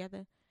not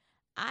together,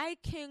 I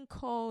can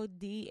call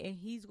D and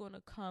he's going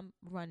to come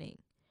running.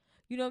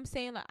 You know what I'm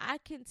saying? Like, I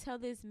can tell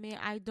this man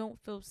I don't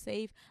feel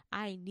safe,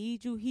 I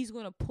need you, he's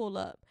going to pull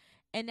up.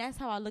 And that's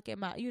how I look at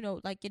my, you know,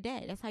 like your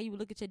dad. That's how you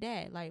look at your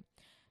dad. Like,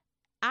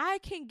 I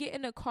can get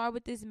in a car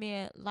with this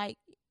man, like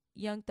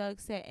Young Thug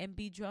said, and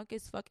be drunk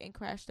as fuck and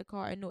crash the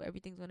car and know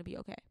everything's going to be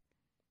okay.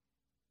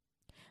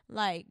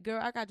 Like,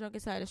 girl, I got drunk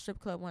inside a strip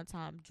club one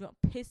time.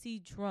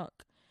 Pissy drunk.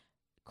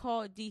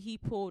 Called D, he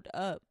pulled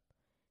up.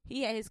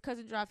 He had his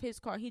cousin drive his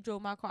car. He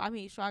drove my car. I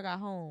made sure I got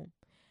home.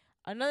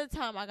 Another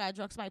time I got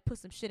drunk, somebody put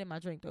some shit in my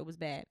drink, though. It was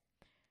bad.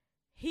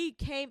 He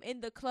came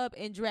in the club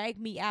and dragged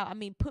me out. I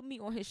mean, put me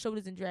on his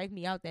shoulders and dragged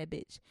me out that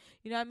bitch.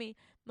 You know what I mean?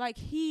 Like,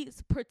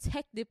 he's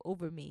protective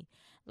over me.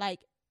 Like,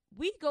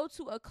 we go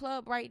to a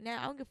club right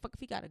now. I don't give a fuck if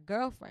he got a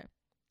girlfriend.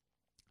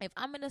 If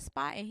I'm in a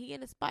spot and he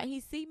in a spot and he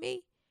see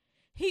me,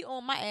 he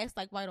on my ass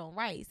like white on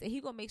rice. And he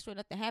gonna make sure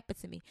nothing happen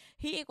to me.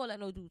 He ain't gonna let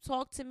no dude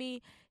talk to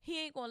me. He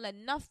ain't gonna let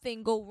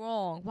nothing go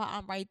wrong while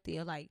I'm right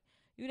there. Like,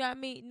 you know what I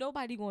mean?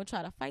 Nobody gonna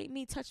try to fight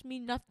me, touch me,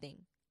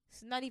 nothing.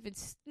 It's not even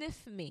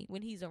sniff me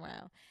when he's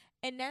around.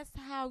 And that's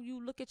how you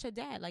look at your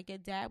dad. Like, your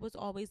dad was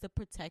always the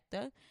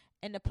protector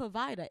and the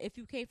provider if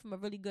you came from a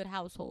really good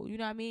household. You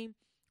know what I mean?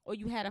 Or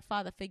you had a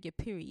father figure,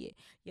 period.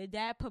 Your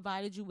dad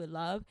provided you with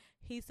love.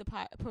 He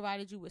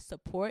provided you with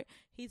support.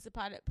 He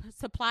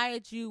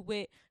supplied you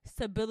with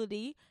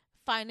stability,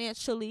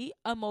 financially,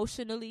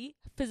 emotionally,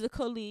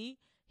 physically.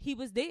 He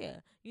was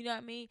there. You know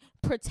what I mean?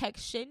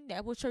 Protection.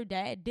 That's what your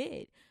dad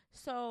did.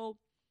 So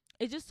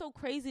it's just so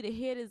crazy to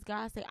hear this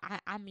guy say,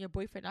 I'm your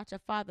boyfriend, not your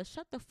father.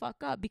 Shut the fuck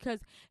up, because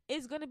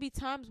it's going to be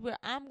times where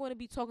I'm going to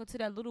be talking to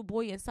that little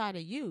boy inside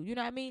of you. You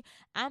know what I mean?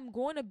 I'm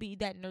going to be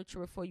that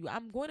nurturer for you.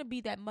 I'm going to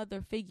be that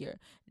mother figure.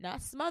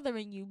 Not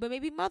smothering you, but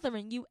maybe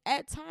mothering you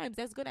at times.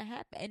 That's going to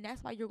happen. And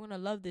that's why you're going to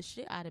love the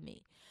shit out of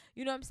me.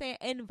 You know what I'm saying?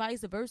 And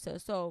vice versa.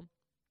 So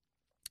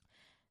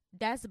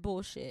that's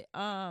bullshit.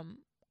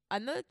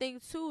 Another thing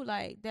too,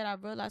 like, that I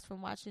realized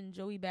from watching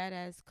Joey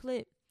Badass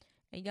clip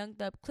and Young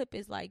Thug clip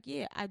is like,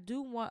 yeah, I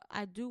do want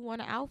an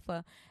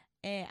alpha.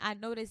 And I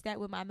noticed that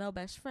with my male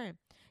best friend.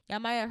 Y'all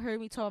might have heard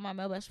me talk about my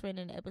male best friend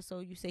in the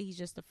episode. You say he's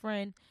just a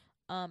friend.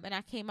 And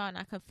I came out and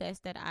I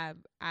confessed that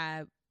I'm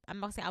not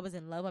gonna say I was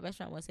in love with my best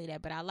friend. I won't say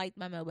that, but I liked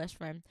my male best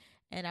friend,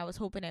 and I was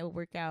hoping that would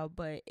work out,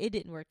 but it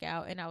didn't work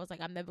out. And I was like,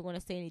 I'm never gonna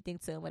say anything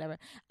to him, whatever.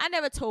 I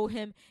never told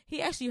him.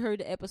 He actually heard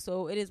the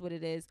episode. It is what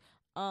it is.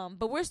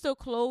 But we're still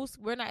close.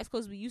 We're not as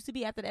close as we used to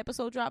be after the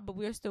episode drop, but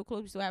we're still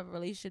close. We still have a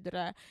relationship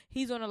that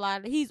he's on a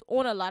lot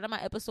of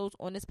my episodes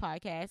on this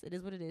podcast. It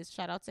is what it is.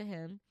 Shout out to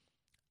him.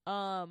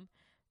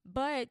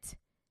 But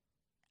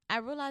I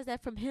realized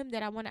that from him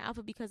that I want an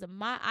alpha because of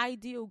my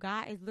ideal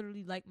guy is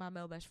literally like my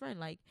male best friend.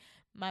 Like,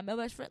 my male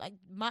best friend, like,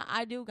 my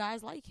ideal guy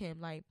is like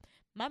him. Like,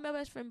 my male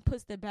best friend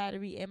puts the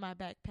battery in my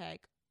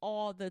backpack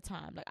all the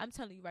time. Like, I'm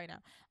telling you right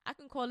now, I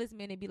can call this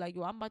man and be like,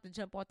 yo, I'm about to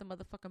jump off the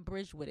motherfucking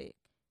bridge with it.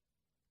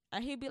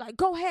 And he'd be like,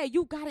 go ahead,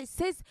 you got it,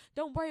 sis.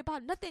 Don't worry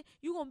about nothing.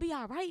 You gonna be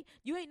all right.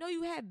 You ain't know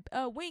you had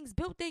wings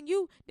built in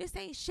you. This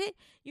ain't shit.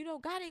 You know,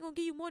 God ain't gonna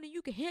give you more than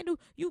you can handle.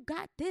 You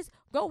got this.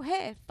 Go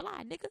ahead.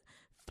 Fly, nigga.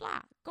 Fly.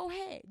 Go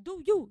ahead.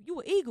 Do you. You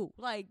an eagle.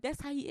 Like,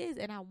 that's how he is.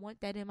 And I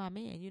want that in my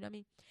man. You know what I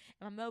mean?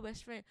 And my male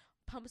best friend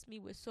pumps me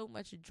with so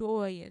much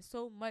joy and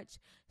so much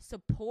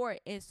support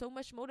and so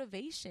much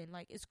motivation.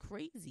 Like, it's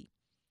crazy.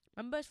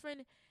 My best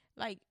friend,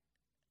 like,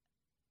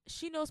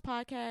 she knows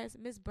podcasts,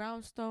 Miss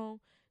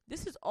Brownstone.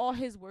 This is all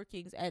his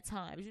workings at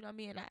times, you know what I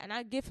mean? And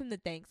I give him the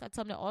thanks. I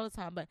tell him that all the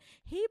time. But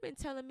he been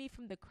telling me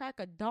from the crack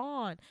of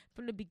dawn,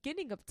 from the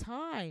beginning of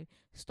time,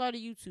 start a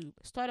YouTube,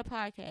 start a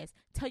podcast,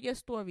 tell your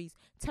stories,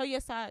 tell your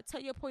side,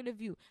 tell your point of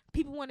view.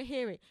 People want to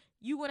hear it.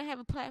 You want to have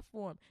a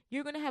platform.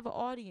 You're going to have an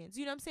audience.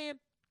 You know what I'm saying?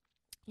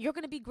 You're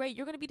going to be great.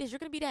 You're going to be this. You're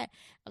going to be that.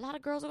 A lot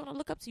of girls are going to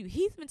look up to you.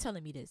 He's been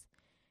telling me this.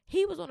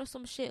 He was on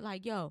some shit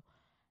like, yo,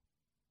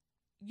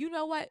 you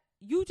know what?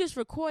 You just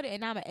record it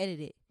and I'm going to edit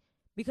it.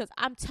 Because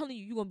I'm telling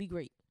you, you're going to be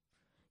great.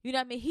 You know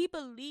what I mean? He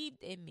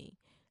believed in me.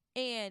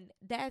 And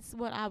that's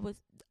what I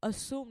was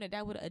assumed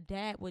that what a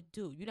dad would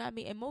do. You know what I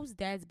mean? And most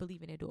dads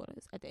believe in their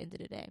daughters at the end of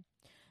the day.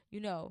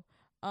 You know?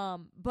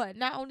 But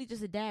not only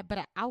just a dad, but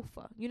an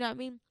alpha. You know what I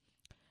mean?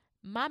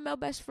 My male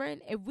best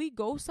friend, if we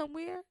go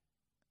somewhere,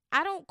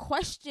 I don't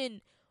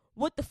question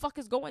what the fuck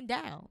is going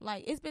down.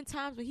 Like, it's been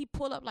times where he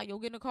pull up like, yo,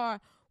 get in the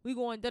car, we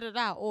going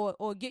da-da-da,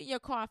 or get in your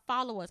car and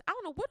follow us. I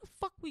don't know where the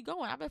fuck we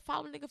going. I've been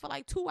following nigga for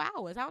like 2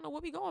 hours. I don't know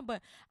where we going,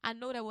 but I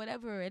know that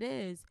whatever it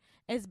is,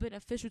 it's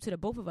beneficial to the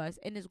both of us,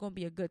 and it's going to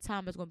be a good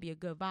time. It's going to be a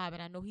good vibe,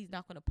 and I know he's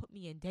not going to put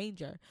me in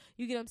danger.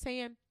 You get what I'm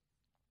saying?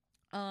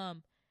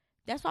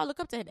 That's why I look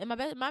up to him. And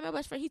my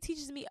best friend, he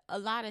teaches me a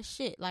lot of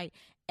shit, like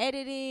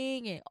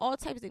editing and all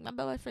types of things. My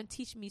best friend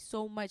teaches me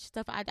so much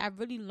stuff. I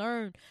really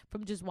learned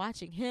from just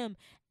watching him.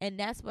 And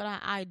that's what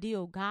our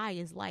ideal guy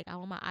is like. I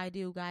want my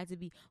ideal guy to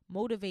be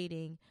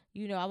motivating.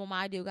 You know, I want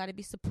my ideal guy to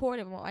be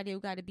supportive. I want my ideal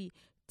guy to be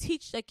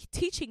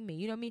teaching me,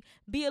 you know what I mean?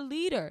 Be a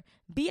leader,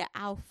 be an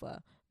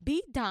alpha,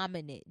 be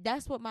dominant.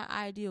 That's what my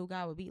ideal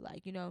guy would be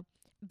like, you know?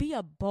 Be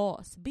a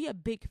boss, be a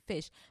big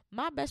fish.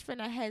 My best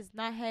friend has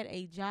not had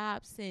a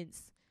job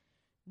since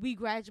we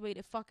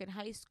graduated fucking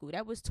high school.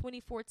 That was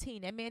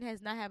 2014. That man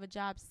has not had a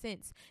job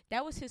since.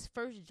 That was his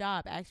first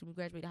job, actually, when we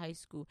graduated high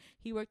school.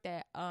 He worked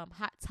at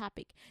Hot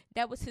Topic.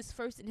 That was his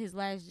first and his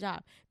last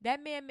job.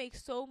 That man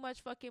makes so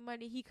much fucking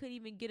money, he couldn't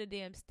even get a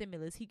damn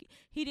stimulus. He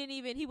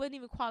wasn't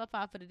even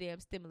qualified for the damn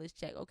stimulus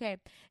check, okay?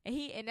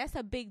 And that's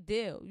a big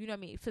deal. You know what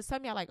I mean? For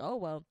some y'all like, oh,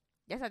 well,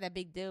 that's not that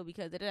big deal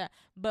because da-da-da.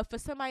 But for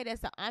somebody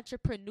that's an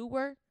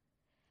entrepreneur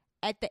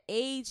at the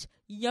age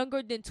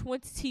younger than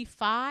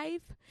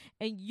 25,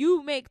 and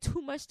you make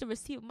too much to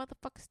receive a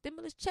motherfucking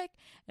stimulus check,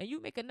 and you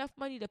make enough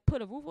money to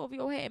put a roof over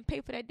your head and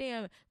pay for that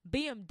damn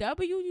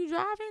BMW you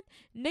driving,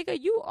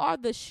 nigga, you are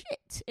the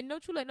shit. And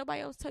don't you let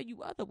nobody else tell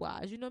you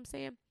otherwise. You know what I'm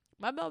saying?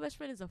 My male best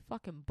friend is a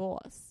fucking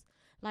boss.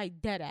 Like,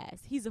 dead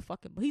ass. He's a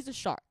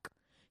shark.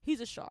 He's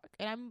a shark.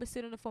 And I remember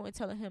sitting on the phone and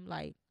telling him,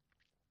 like,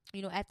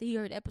 you know, after he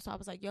heard the episode, I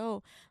was like,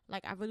 yo,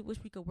 like, I really wish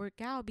we could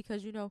work out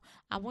because, you know,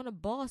 I want a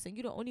boss and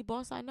you're the only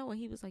boss I know. And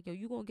he was like, yo,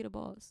 you gonna get a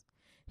boss.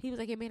 He was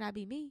like, it may not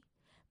be me,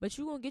 but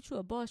you gonna get you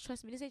a boss.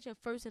 Trust me, this ain't your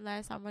first and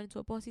last time running to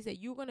a boss. He said,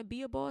 you're gonna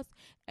be a boss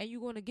and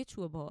you're gonna get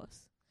you a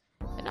boss.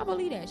 And I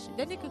believe that shit.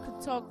 That nigga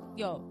could talk,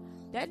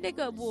 that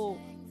nigga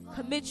will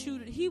commit you,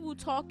 he will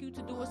talk you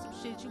to doing some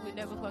shit you would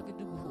never fucking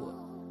do before.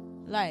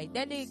 Like,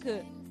 that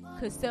nigga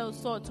could sell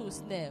salt to a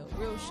snail.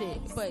 Real shit.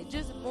 But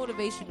just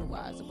motivational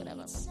wise or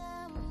whatever.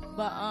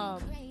 But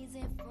I'm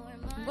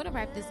gonna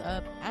wrap this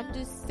up. I'm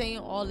just saying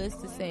all this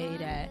to say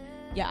that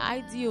your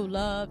ideal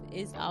love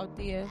is out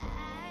there.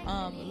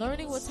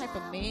 Learning what type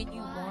of man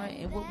you want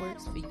and what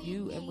works for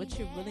you and what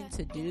you're willing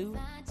to do,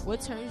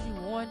 what turns you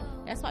on.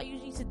 That's why you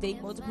need to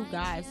date multiple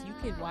guys. You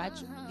can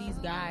watch these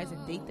guys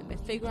and date them and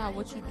figure out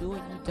what you do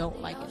and you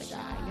don't like in a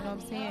guy. You know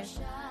what I'm saying?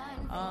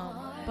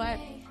 But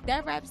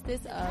that wraps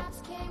this up.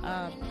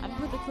 I'm gonna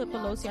put the clip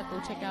below so y'all go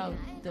check out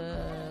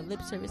the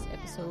lip service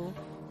episode.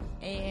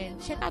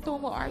 And check out the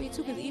one with Ari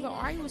too, because even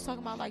Ari was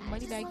talking about like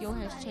Moneybagg Yo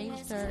has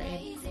changed her and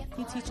he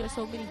teach her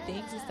so many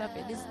things and stuff,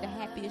 and this is the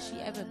happiest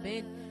she ever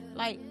been.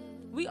 Like,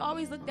 we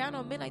always look down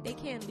on men like they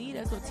can't lead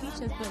us or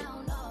teach us, but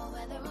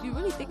if you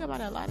really think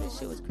about it, a lot of this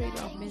shit was created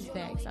off men's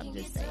backs. I'm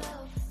just saying.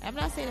 I'm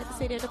not saying that to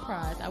say they're the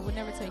prize. I would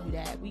never tell you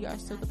that. We are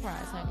still the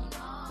prize, honey.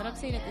 But I'm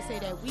saying that to say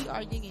that we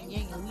are yin and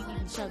yang and we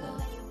need each other,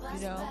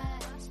 you know?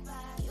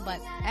 But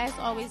as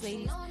always,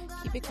 ladies,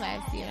 keep it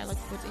classy, and I look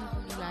forward to hearing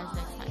from you guys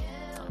next time.